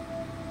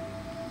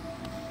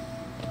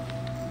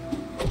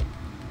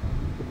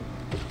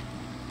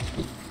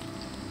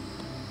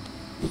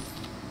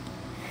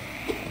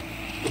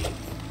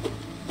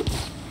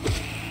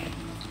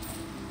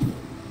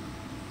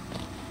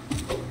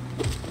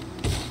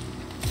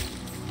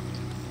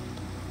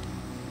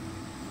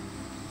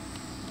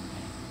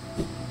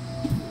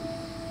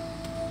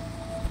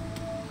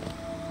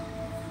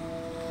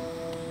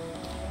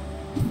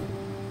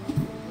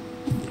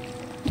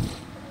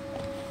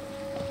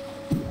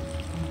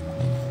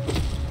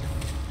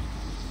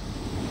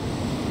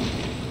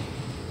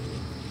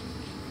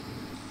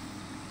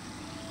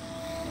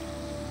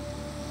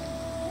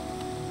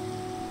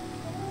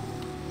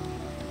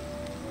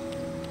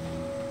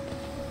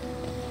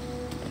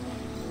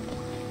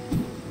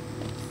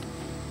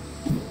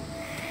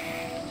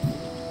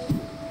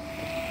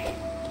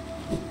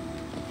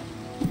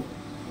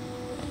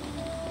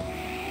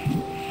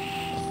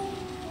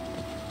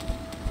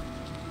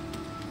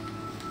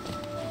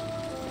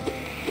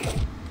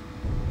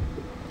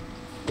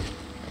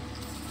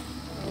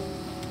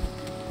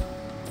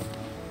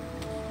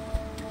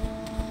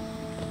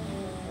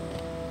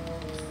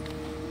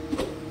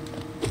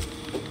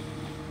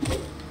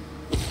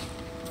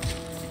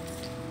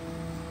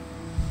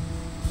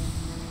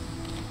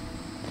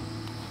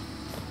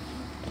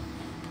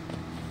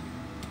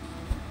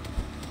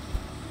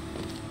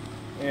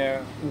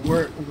 Yeah,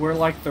 we're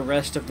like the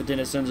rest of the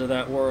denizens of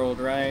that world,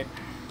 right?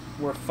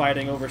 We're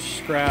fighting over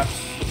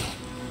scraps,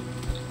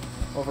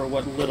 over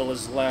what little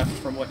is left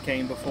from what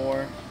came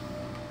before.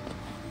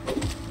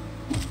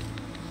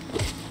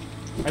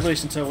 At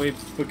least until we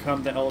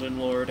become the Elden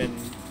Lord and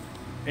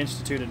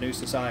institute a new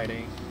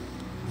society.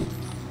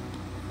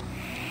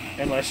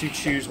 Unless you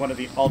choose one of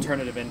the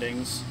alternative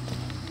endings,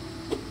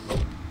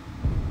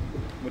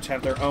 which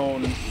have their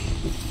own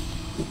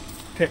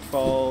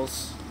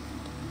pitfalls.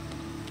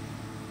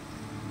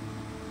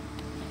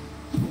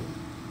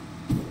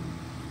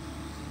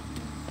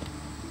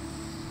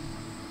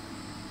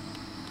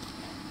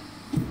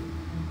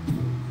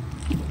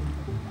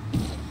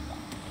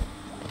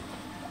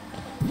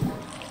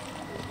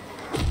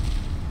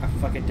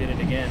 Fucking did it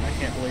again. I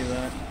can't believe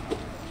that.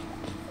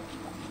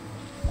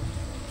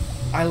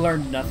 I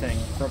learned nothing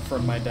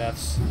from my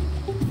deaths.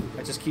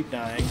 I just keep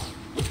dying.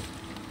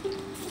 I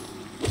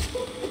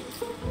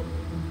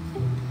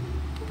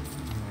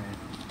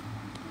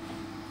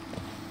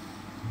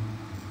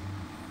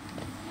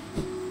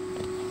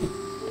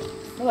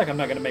feel like I'm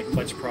not going to make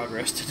much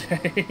progress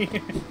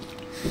today.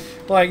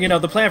 Like,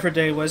 the plan for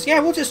today was, yeah,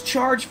 we'll just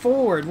charge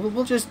forward.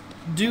 We'll just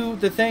do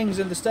the things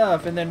and the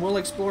stuff, and then we'll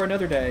explore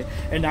another day.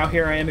 And now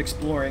here I am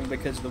exploring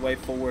because the way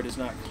forward is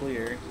not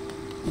clear.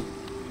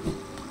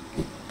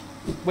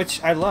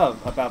 Which I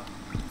love about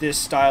this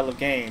style of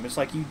game. It's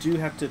like you do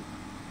have to...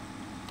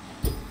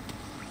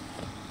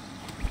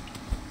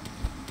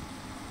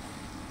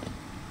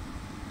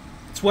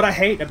 It's what I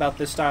hate about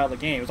this style of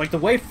game. It's like the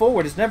way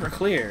forward is never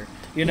clear.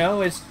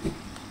 It's...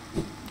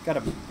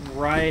 Gotta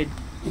ride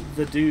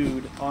the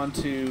dude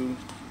onto...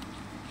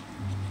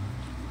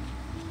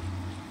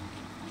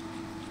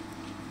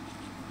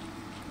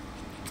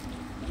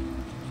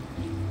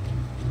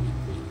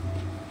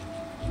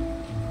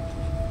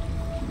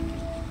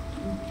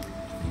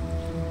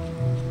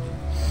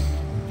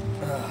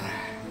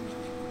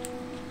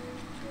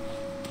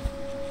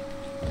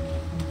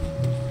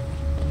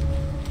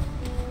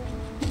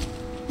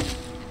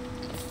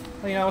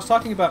 mean, I was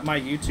talking about my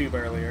YouTube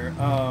earlier.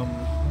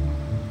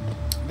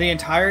 The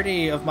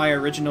entirety of my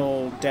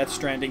original Death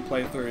Stranding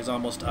playthrough is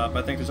almost up.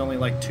 I think there's only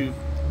like two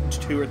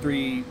or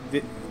three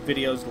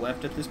videos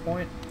left at this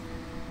point.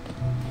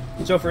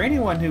 So for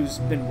anyone who's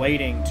been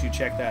waiting to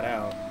check that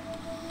out,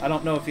 I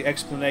don't know if the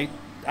exclamation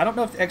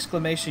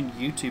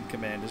YouTube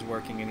command is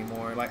working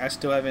anymore. Like, I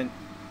still haven't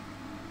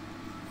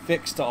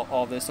fixed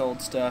all this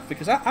old stuff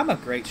because I'm a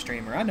great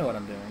streamer. I know what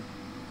I'm doing.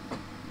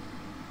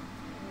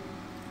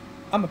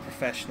 I'm a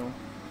professional.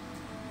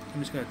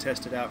 I'm just gonna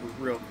test it out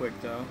real quick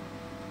though.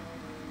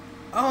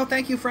 Oh,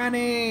 thank you,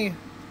 Franny!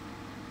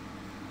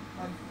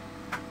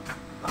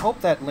 I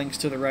hope that links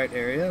to the right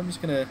area. I'm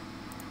just gonna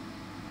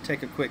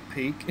take a quick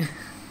peek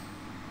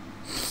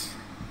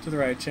to the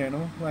right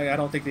channel. Like, I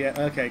don't think the...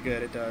 Okay,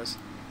 good, it does.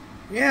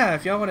 Yeah,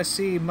 if y'all want to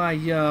see my,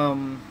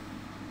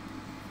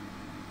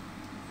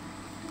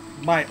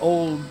 my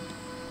old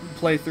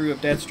playthrough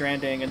of Death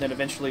Stranding and then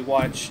eventually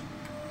watch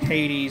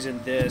Hades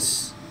and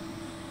this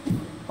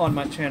on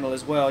my channel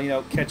as well, you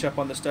know, catch up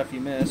on the stuff you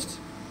missed.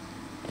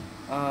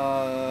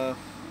 Oh,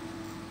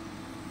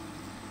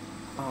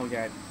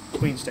 yeah,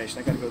 Queen Station.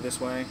 I gotta go this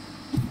way.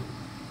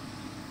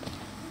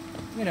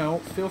 You know,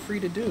 feel free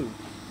to do.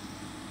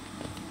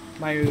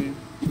 My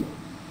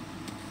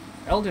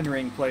Elden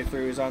Ring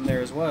playthrough is on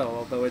there as well,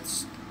 although it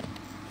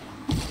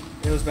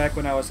was back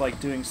when I was like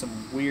doing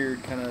some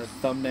weird kind of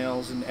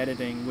thumbnails and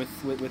editing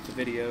with the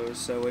videos,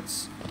 so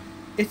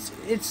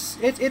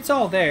it's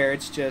all there.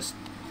 It's just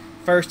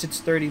first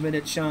it's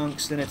 30-minute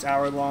chunks, then it's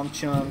hour-long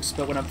chunks,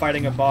 but when I'm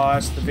fighting a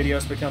boss, the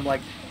videos become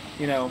like,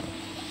 you know,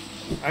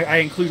 I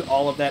include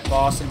all of that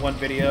boss in one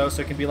video,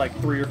 so it can be like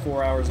 3 or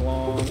 4 hours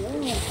long.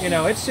 You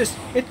know, it's just,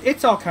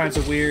 it's all kinds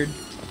of weird.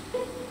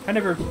 I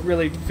never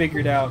really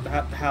figured out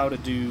how to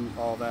do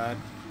all that.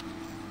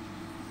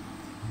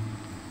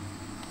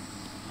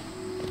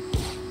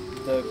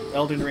 The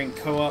Elden Ring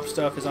co-op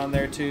stuff is on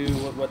there too,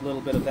 what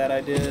little bit of that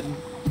I did.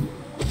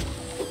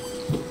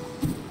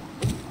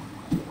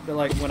 I feel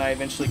like when I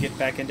eventually get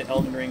back into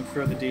Elden Ring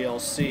for the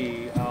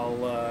DLC,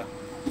 I'll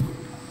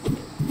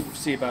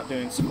see about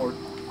doing some more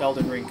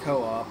Elden Ring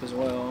co-op as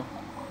well.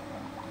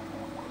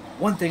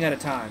 One thing at a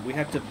time. We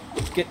have to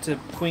get to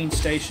Queen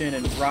Station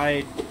and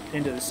ride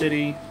into the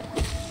city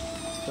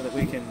so that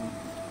we can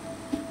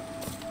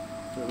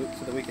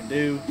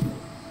do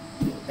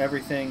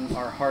everything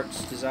our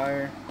hearts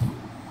desire.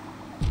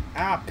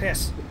 Ah,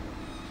 piss!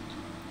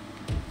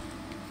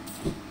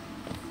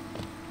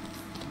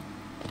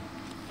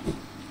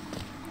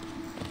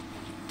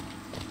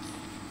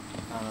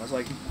 I don't know, it's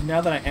like,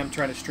 now that I am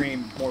trying to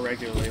stream more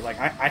regularly, like,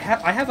 I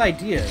have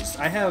ideas.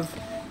 I have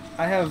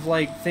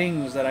like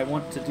things that I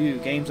want to do,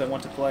 games I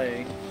want to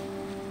play.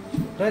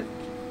 But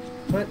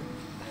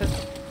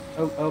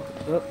oh,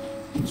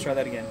 let's try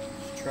that again.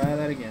 Let's try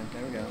that again.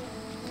 There we go.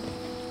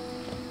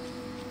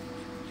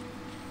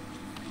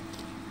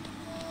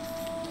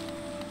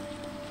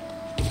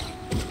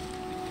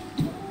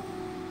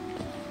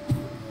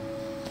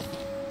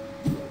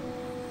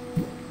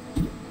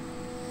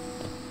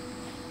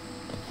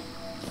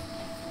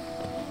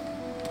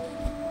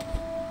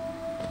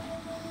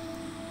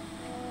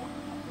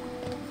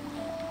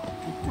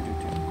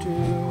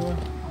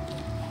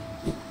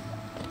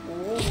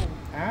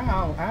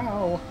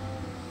 Ow.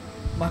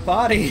 My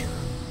body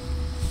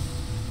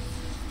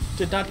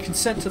did not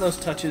consent to those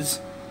touches.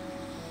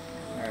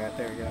 Alright,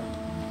 there we go.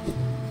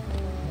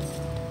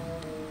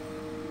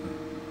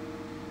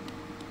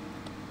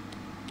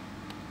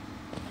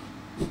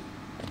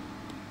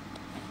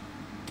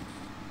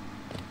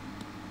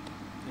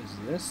 Is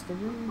this the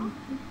room?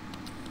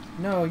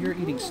 No, you're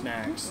eating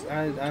snacks.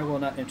 I will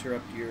not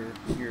interrupt your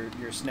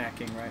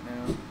snacking right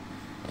now.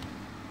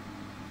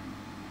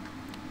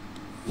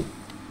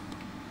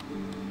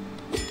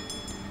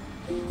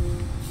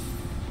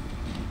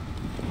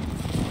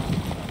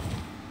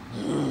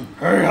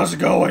 Hey, how's it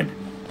going?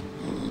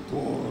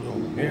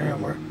 Yeah,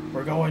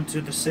 we're going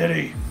to the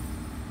city.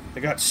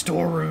 They got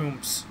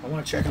storerooms. I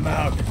want to check them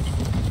out.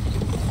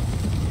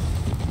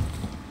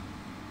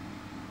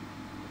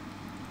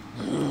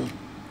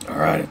 All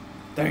right,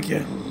 thank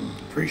you.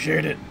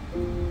 Appreciate it.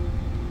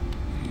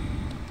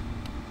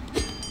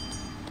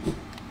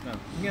 Oh,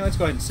 yeah, let's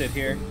go ahead and sit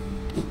here.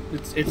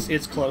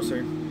 It's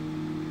closer.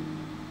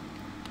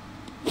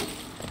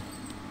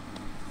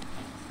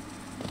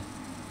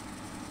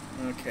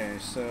 Okay,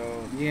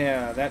 so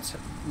yeah,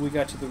 we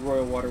got to the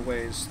Royal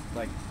Waterways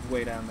like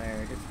way down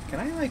there. Can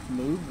I like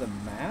move the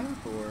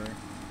map, or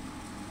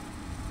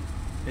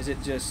is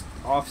it just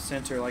off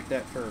center like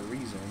that for a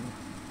reason?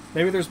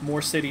 Maybe there's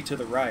more city to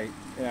the right,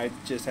 and I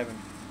just haven't.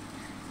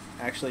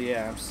 Actually,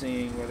 yeah, I'm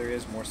seeing where there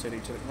is more city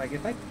to the like.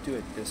 If I do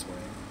it this way,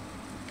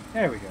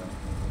 there we go.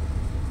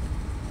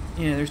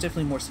 Yeah, there's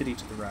definitely more city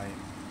to the right,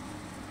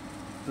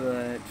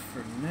 but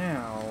for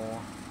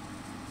now.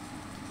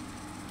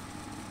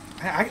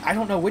 I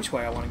don't know which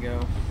way I want to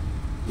go.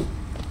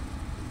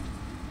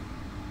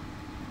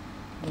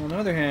 Well, on the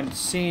other hand,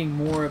 seeing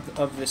more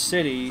of the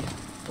city,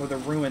 or the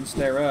ruins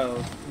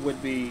thereof,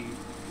 would be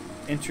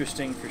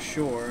interesting for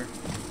sure.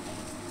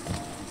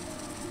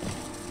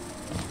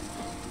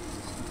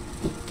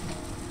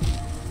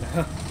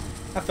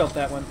 I felt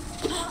that one.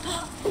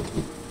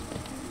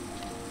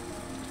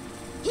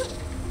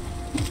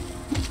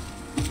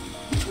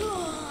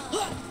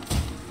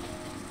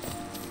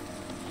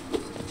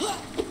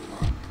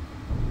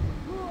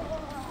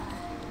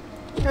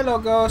 Hello,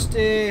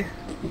 Ghosty.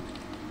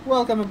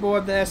 Welcome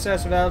aboard the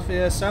SS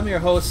Valfius. I'm your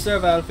host, Sir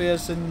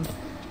Valfius, and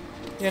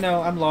you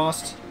know I'm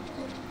lost.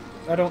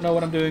 I don't know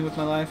what I'm doing with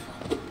my life.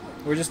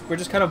 We're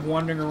just kind of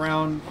wandering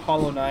around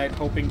Hollow Knight,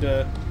 hoping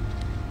to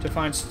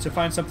find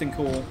something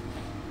cool.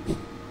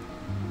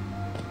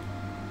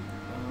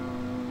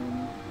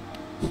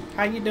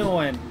 How you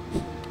doing?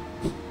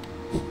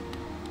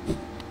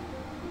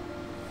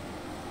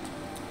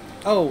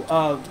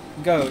 Oh,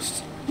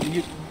 Ghost.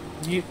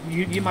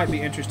 You might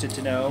be interested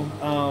to know.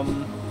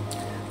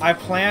 I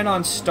plan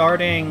on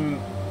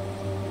starting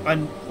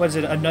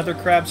another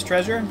Crab's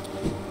Treasure?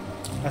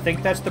 I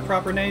think that's the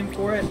proper name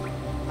for it.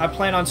 I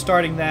plan on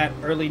starting that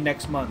early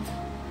next month.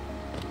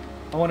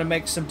 I want to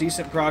make some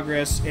decent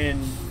progress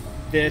in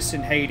this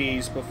and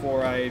Hades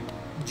before I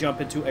jump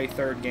into a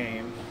third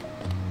game.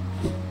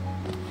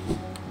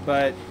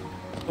 But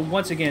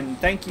once again,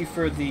 thank you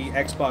for the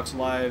Xbox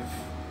Live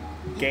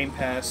Game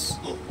Pass.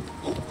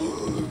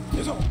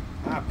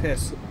 Ah,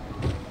 piss.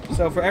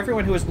 So for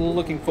everyone who is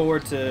looking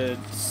forward to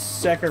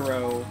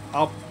Sekiro,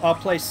 I'll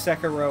play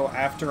Sekiro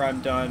after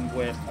I'm done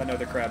with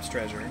another Crab's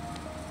Treasure.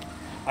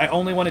 I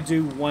only want to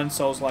do one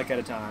Souls-like at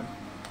a time.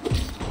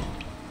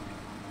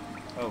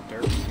 Oh,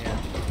 dirt, yeah.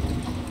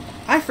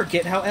 I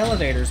forget how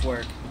elevators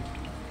work.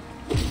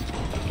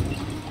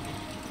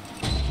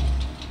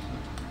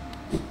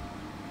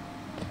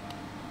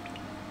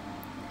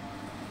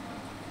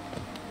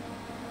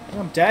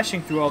 I'm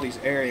dashing through all these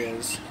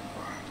areas.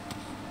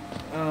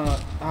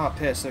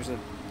 Piss.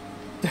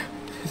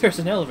 There's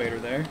an elevator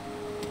there.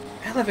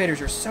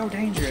 Elevators are so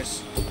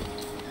dangerous.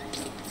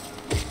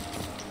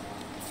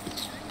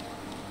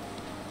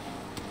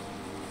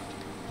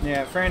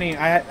 Yeah, Franny,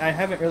 I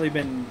haven't really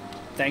been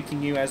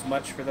thanking you as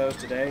much for those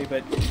today,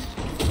 but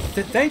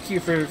thank you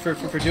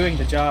for doing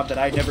the job that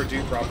I never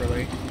do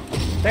properly.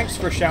 Thanks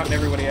for shouting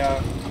everybody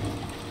out.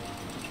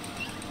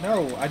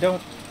 No, I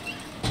don't...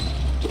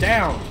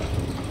 Down!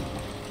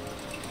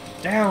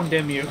 Down,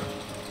 Dimmu!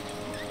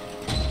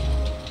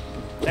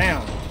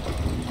 Down!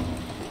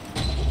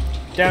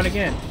 Down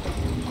again!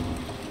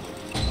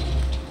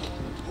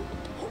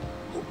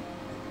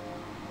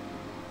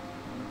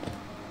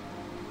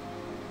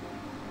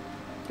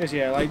 Because,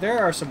 yeah, like, there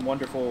are some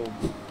wonderful...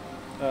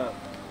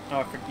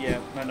 yeah,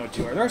 I know what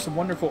you are. There are some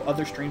wonderful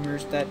other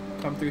streamers that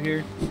come through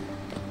here.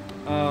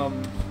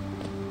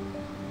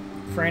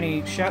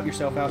 Franny, shout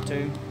yourself out,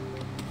 too.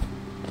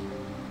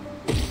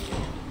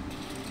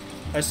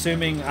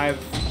 Assuming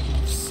I've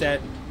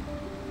set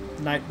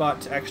Nightbot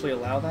to actually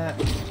allow that.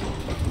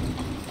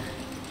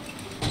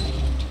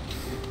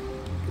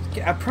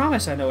 I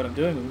promise I know what I'm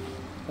doing.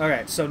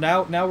 Alright, so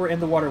now we're in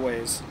the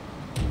waterways.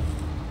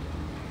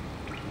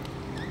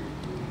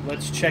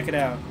 Let's check it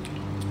out.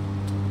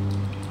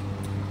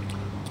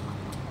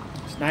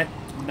 It's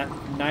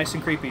nice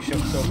and creepy so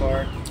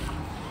far.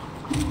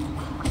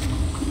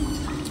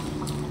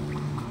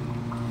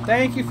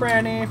 Thank you,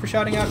 Franny, for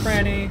shouting out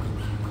Franny.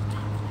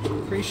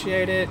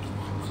 Appreciate it.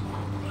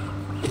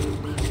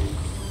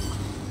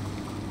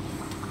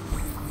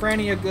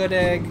 Franny, a good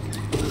egg.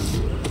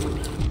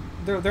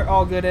 They're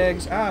all good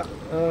eggs.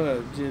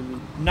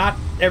 Not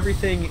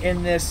everything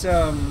in this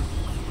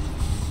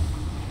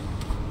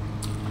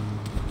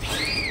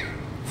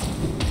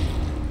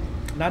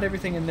not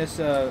everything in this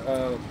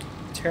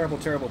terrible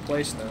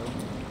place though.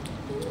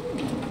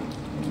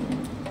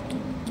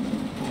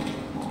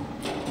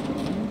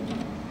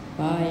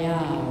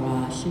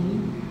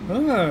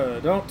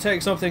 Don't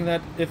take something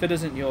that if it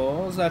isn't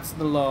yours, that's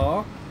the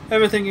law.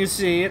 Everything you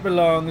see, it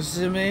belongs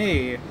to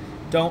me.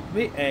 Don't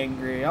be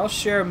angry. I'll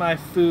share my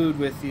food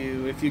with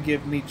you if you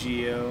give me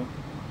Geo.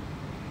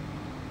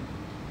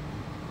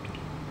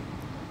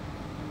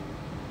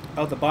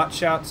 Oh, the bot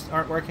shouts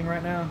aren't working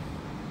right now?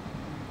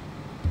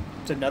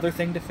 It's another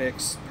thing to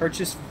fix.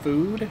 Purchase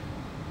food?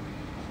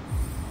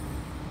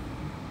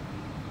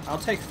 I'll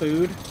take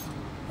food.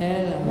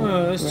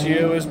 This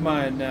Geo is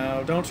mine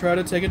now. Don't try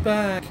to take it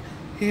back.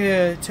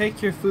 Here,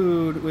 take your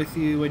food with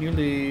you when you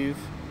leave.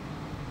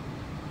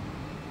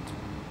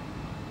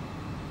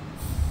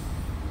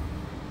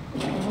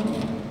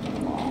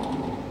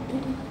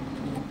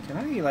 Can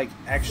I, like,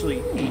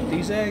 actually eat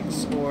these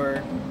eggs,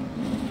 or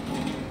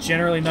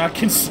generally not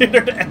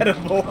considered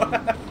edible?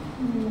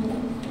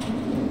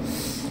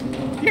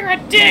 You're a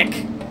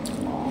dick!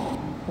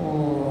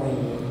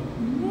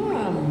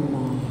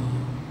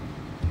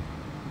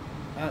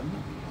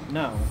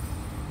 No.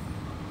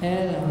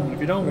 If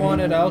you don't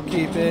want it, I'll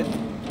keep it.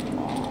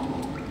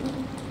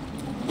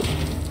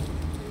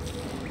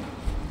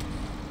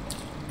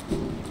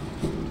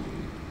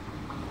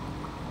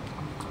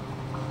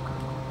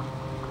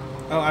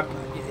 Oh,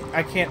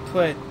 I can't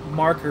put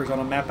markers on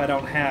a map I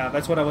don't have.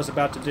 That's what I was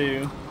about to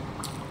do.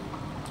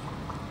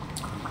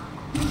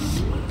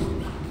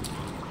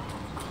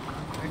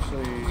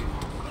 Actually...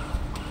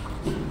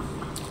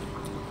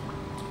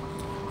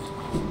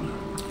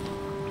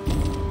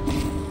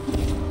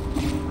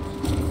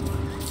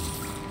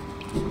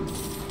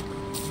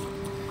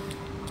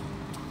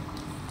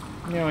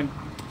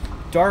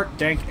 dark,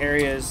 dank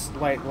areas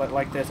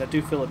like this, I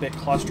do feel a bit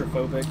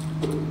claustrophobic.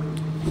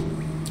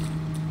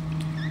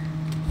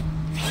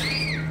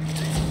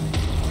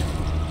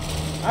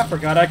 I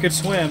forgot I could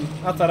swim.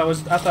 I thought I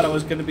was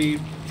going to be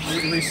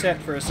reset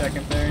for a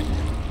second there.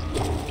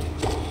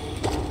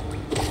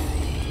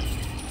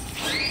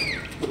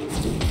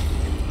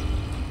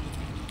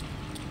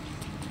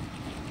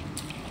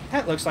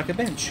 That looks like a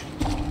bench.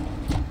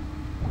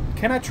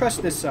 Can I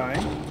trust this sign?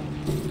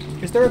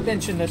 Is there a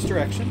bench in this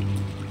direction?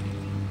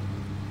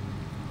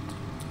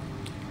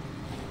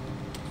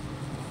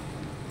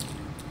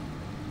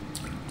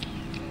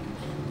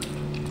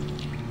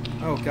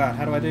 Oh god,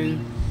 how do I do?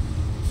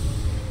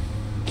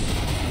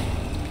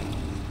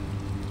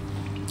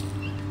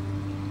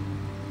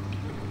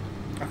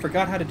 I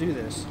forgot how to do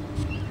this.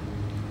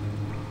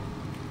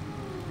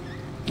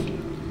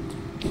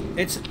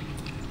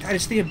 God,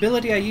 it's the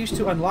ability I used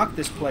to unlock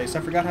this place.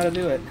 I forgot how to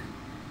do it.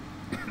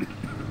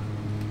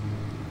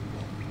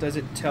 Does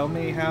it tell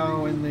me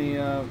how in the...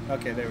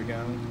 okay, there we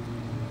go.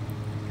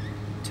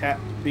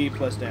 Tap B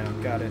plus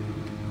down. Got it.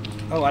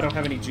 Oh, I don't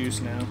have any juice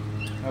now.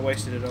 I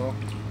wasted it all.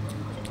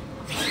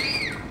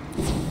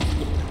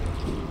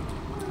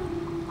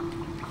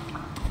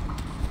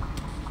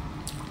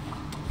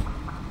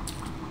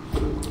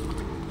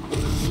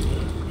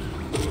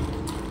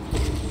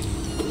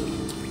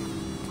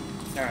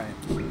 Alright.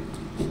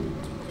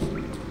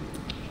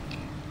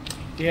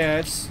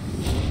 Yeah,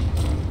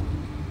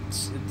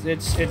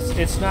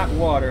 it's not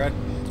water.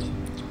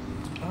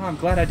 Oh, I'm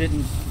glad I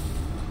didn't.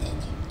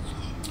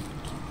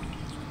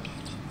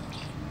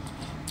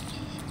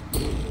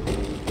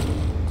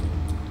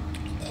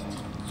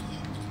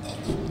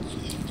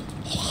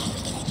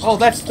 Oh,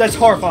 that's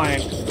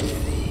horrifying.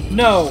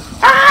 No.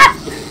 Ah!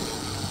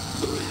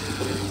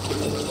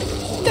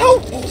 No!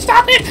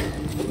 Stop it!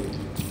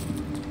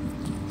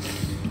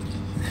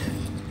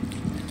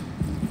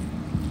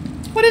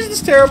 What is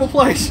this terrible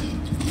place?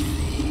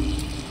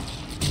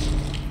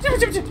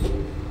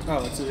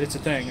 Oh, it's a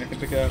thing I can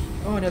pick up.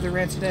 Oh, another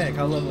rancid egg.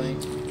 How lovely.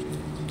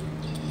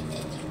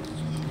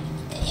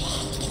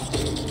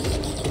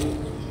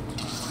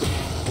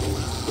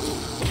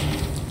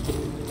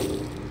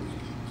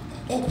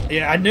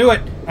 Yeah, I knew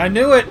it. I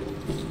knew it.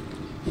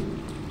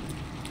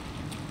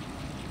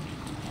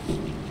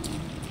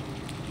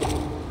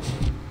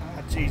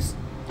 Ah, jeez.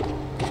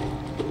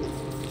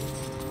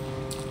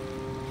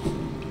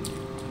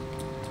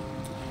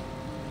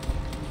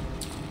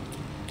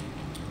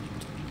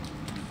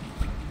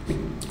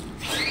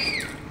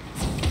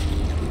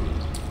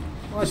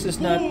 Watch this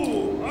nut.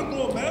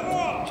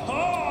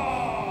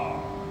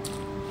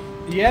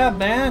 Yeah,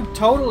 man,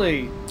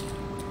 totally.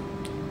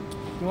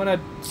 You want to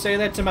say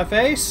that to my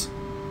face?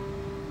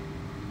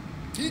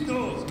 You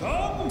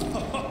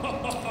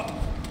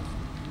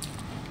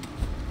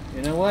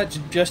know what?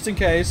 Just in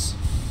case.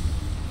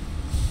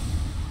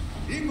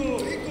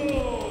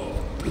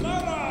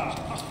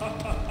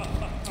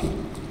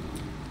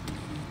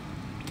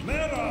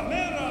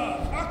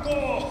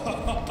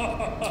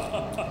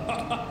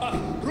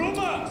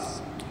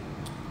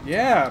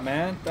 Yeah,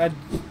 man.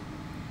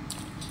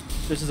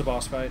 This is a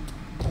boss fight.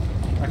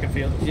 I can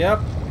feel it.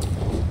 Yep.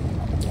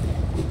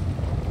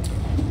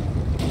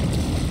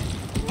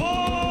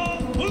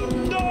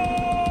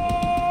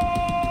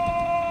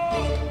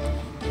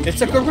 It's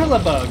a gorilla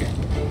bug.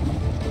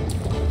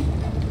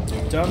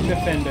 Dumb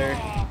defender.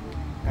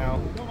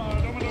 Ow.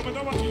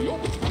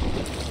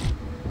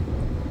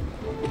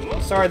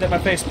 Sorry that my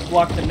face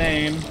blocked the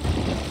name.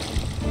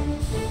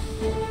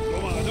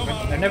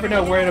 I never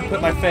know where to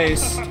put my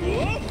face.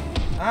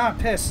 Ah,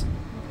 piss.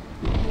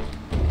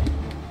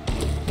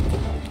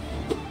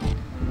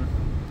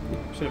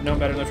 Should have known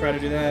better to try to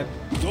do that.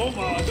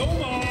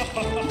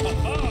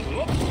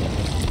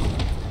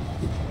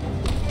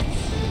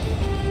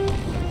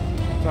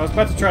 So I was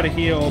about to try to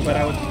heal, but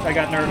I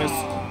got nervous.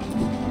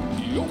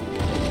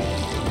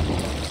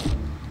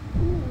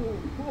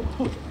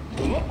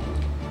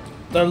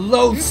 The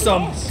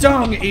loathsome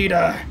dung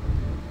eater.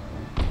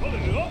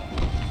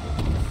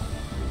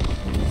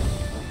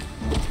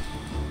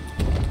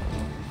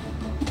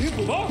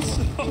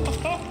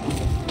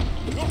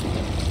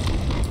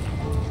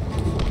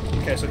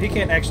 Okay, so he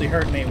can't actually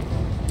hurt me.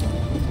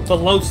 The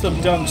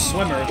loathsome dung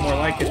swimmer is more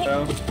like it,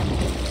 though.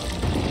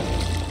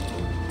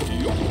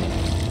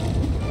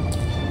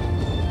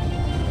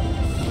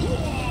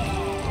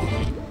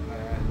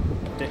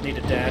 Didn't need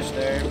a dash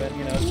there, but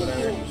you know, it's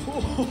whatever.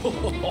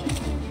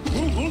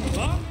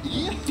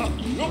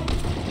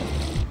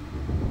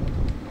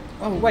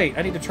 Oh wait,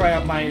 I need to try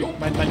out my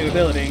new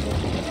ability.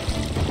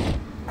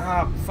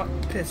 Ah, fuck,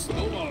 piss.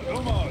 Come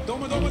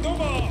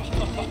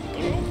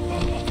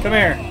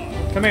here.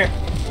 Come here.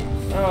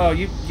 Oh,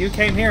 you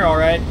came here, all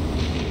right.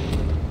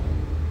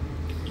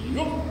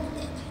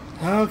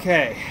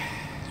 Okay.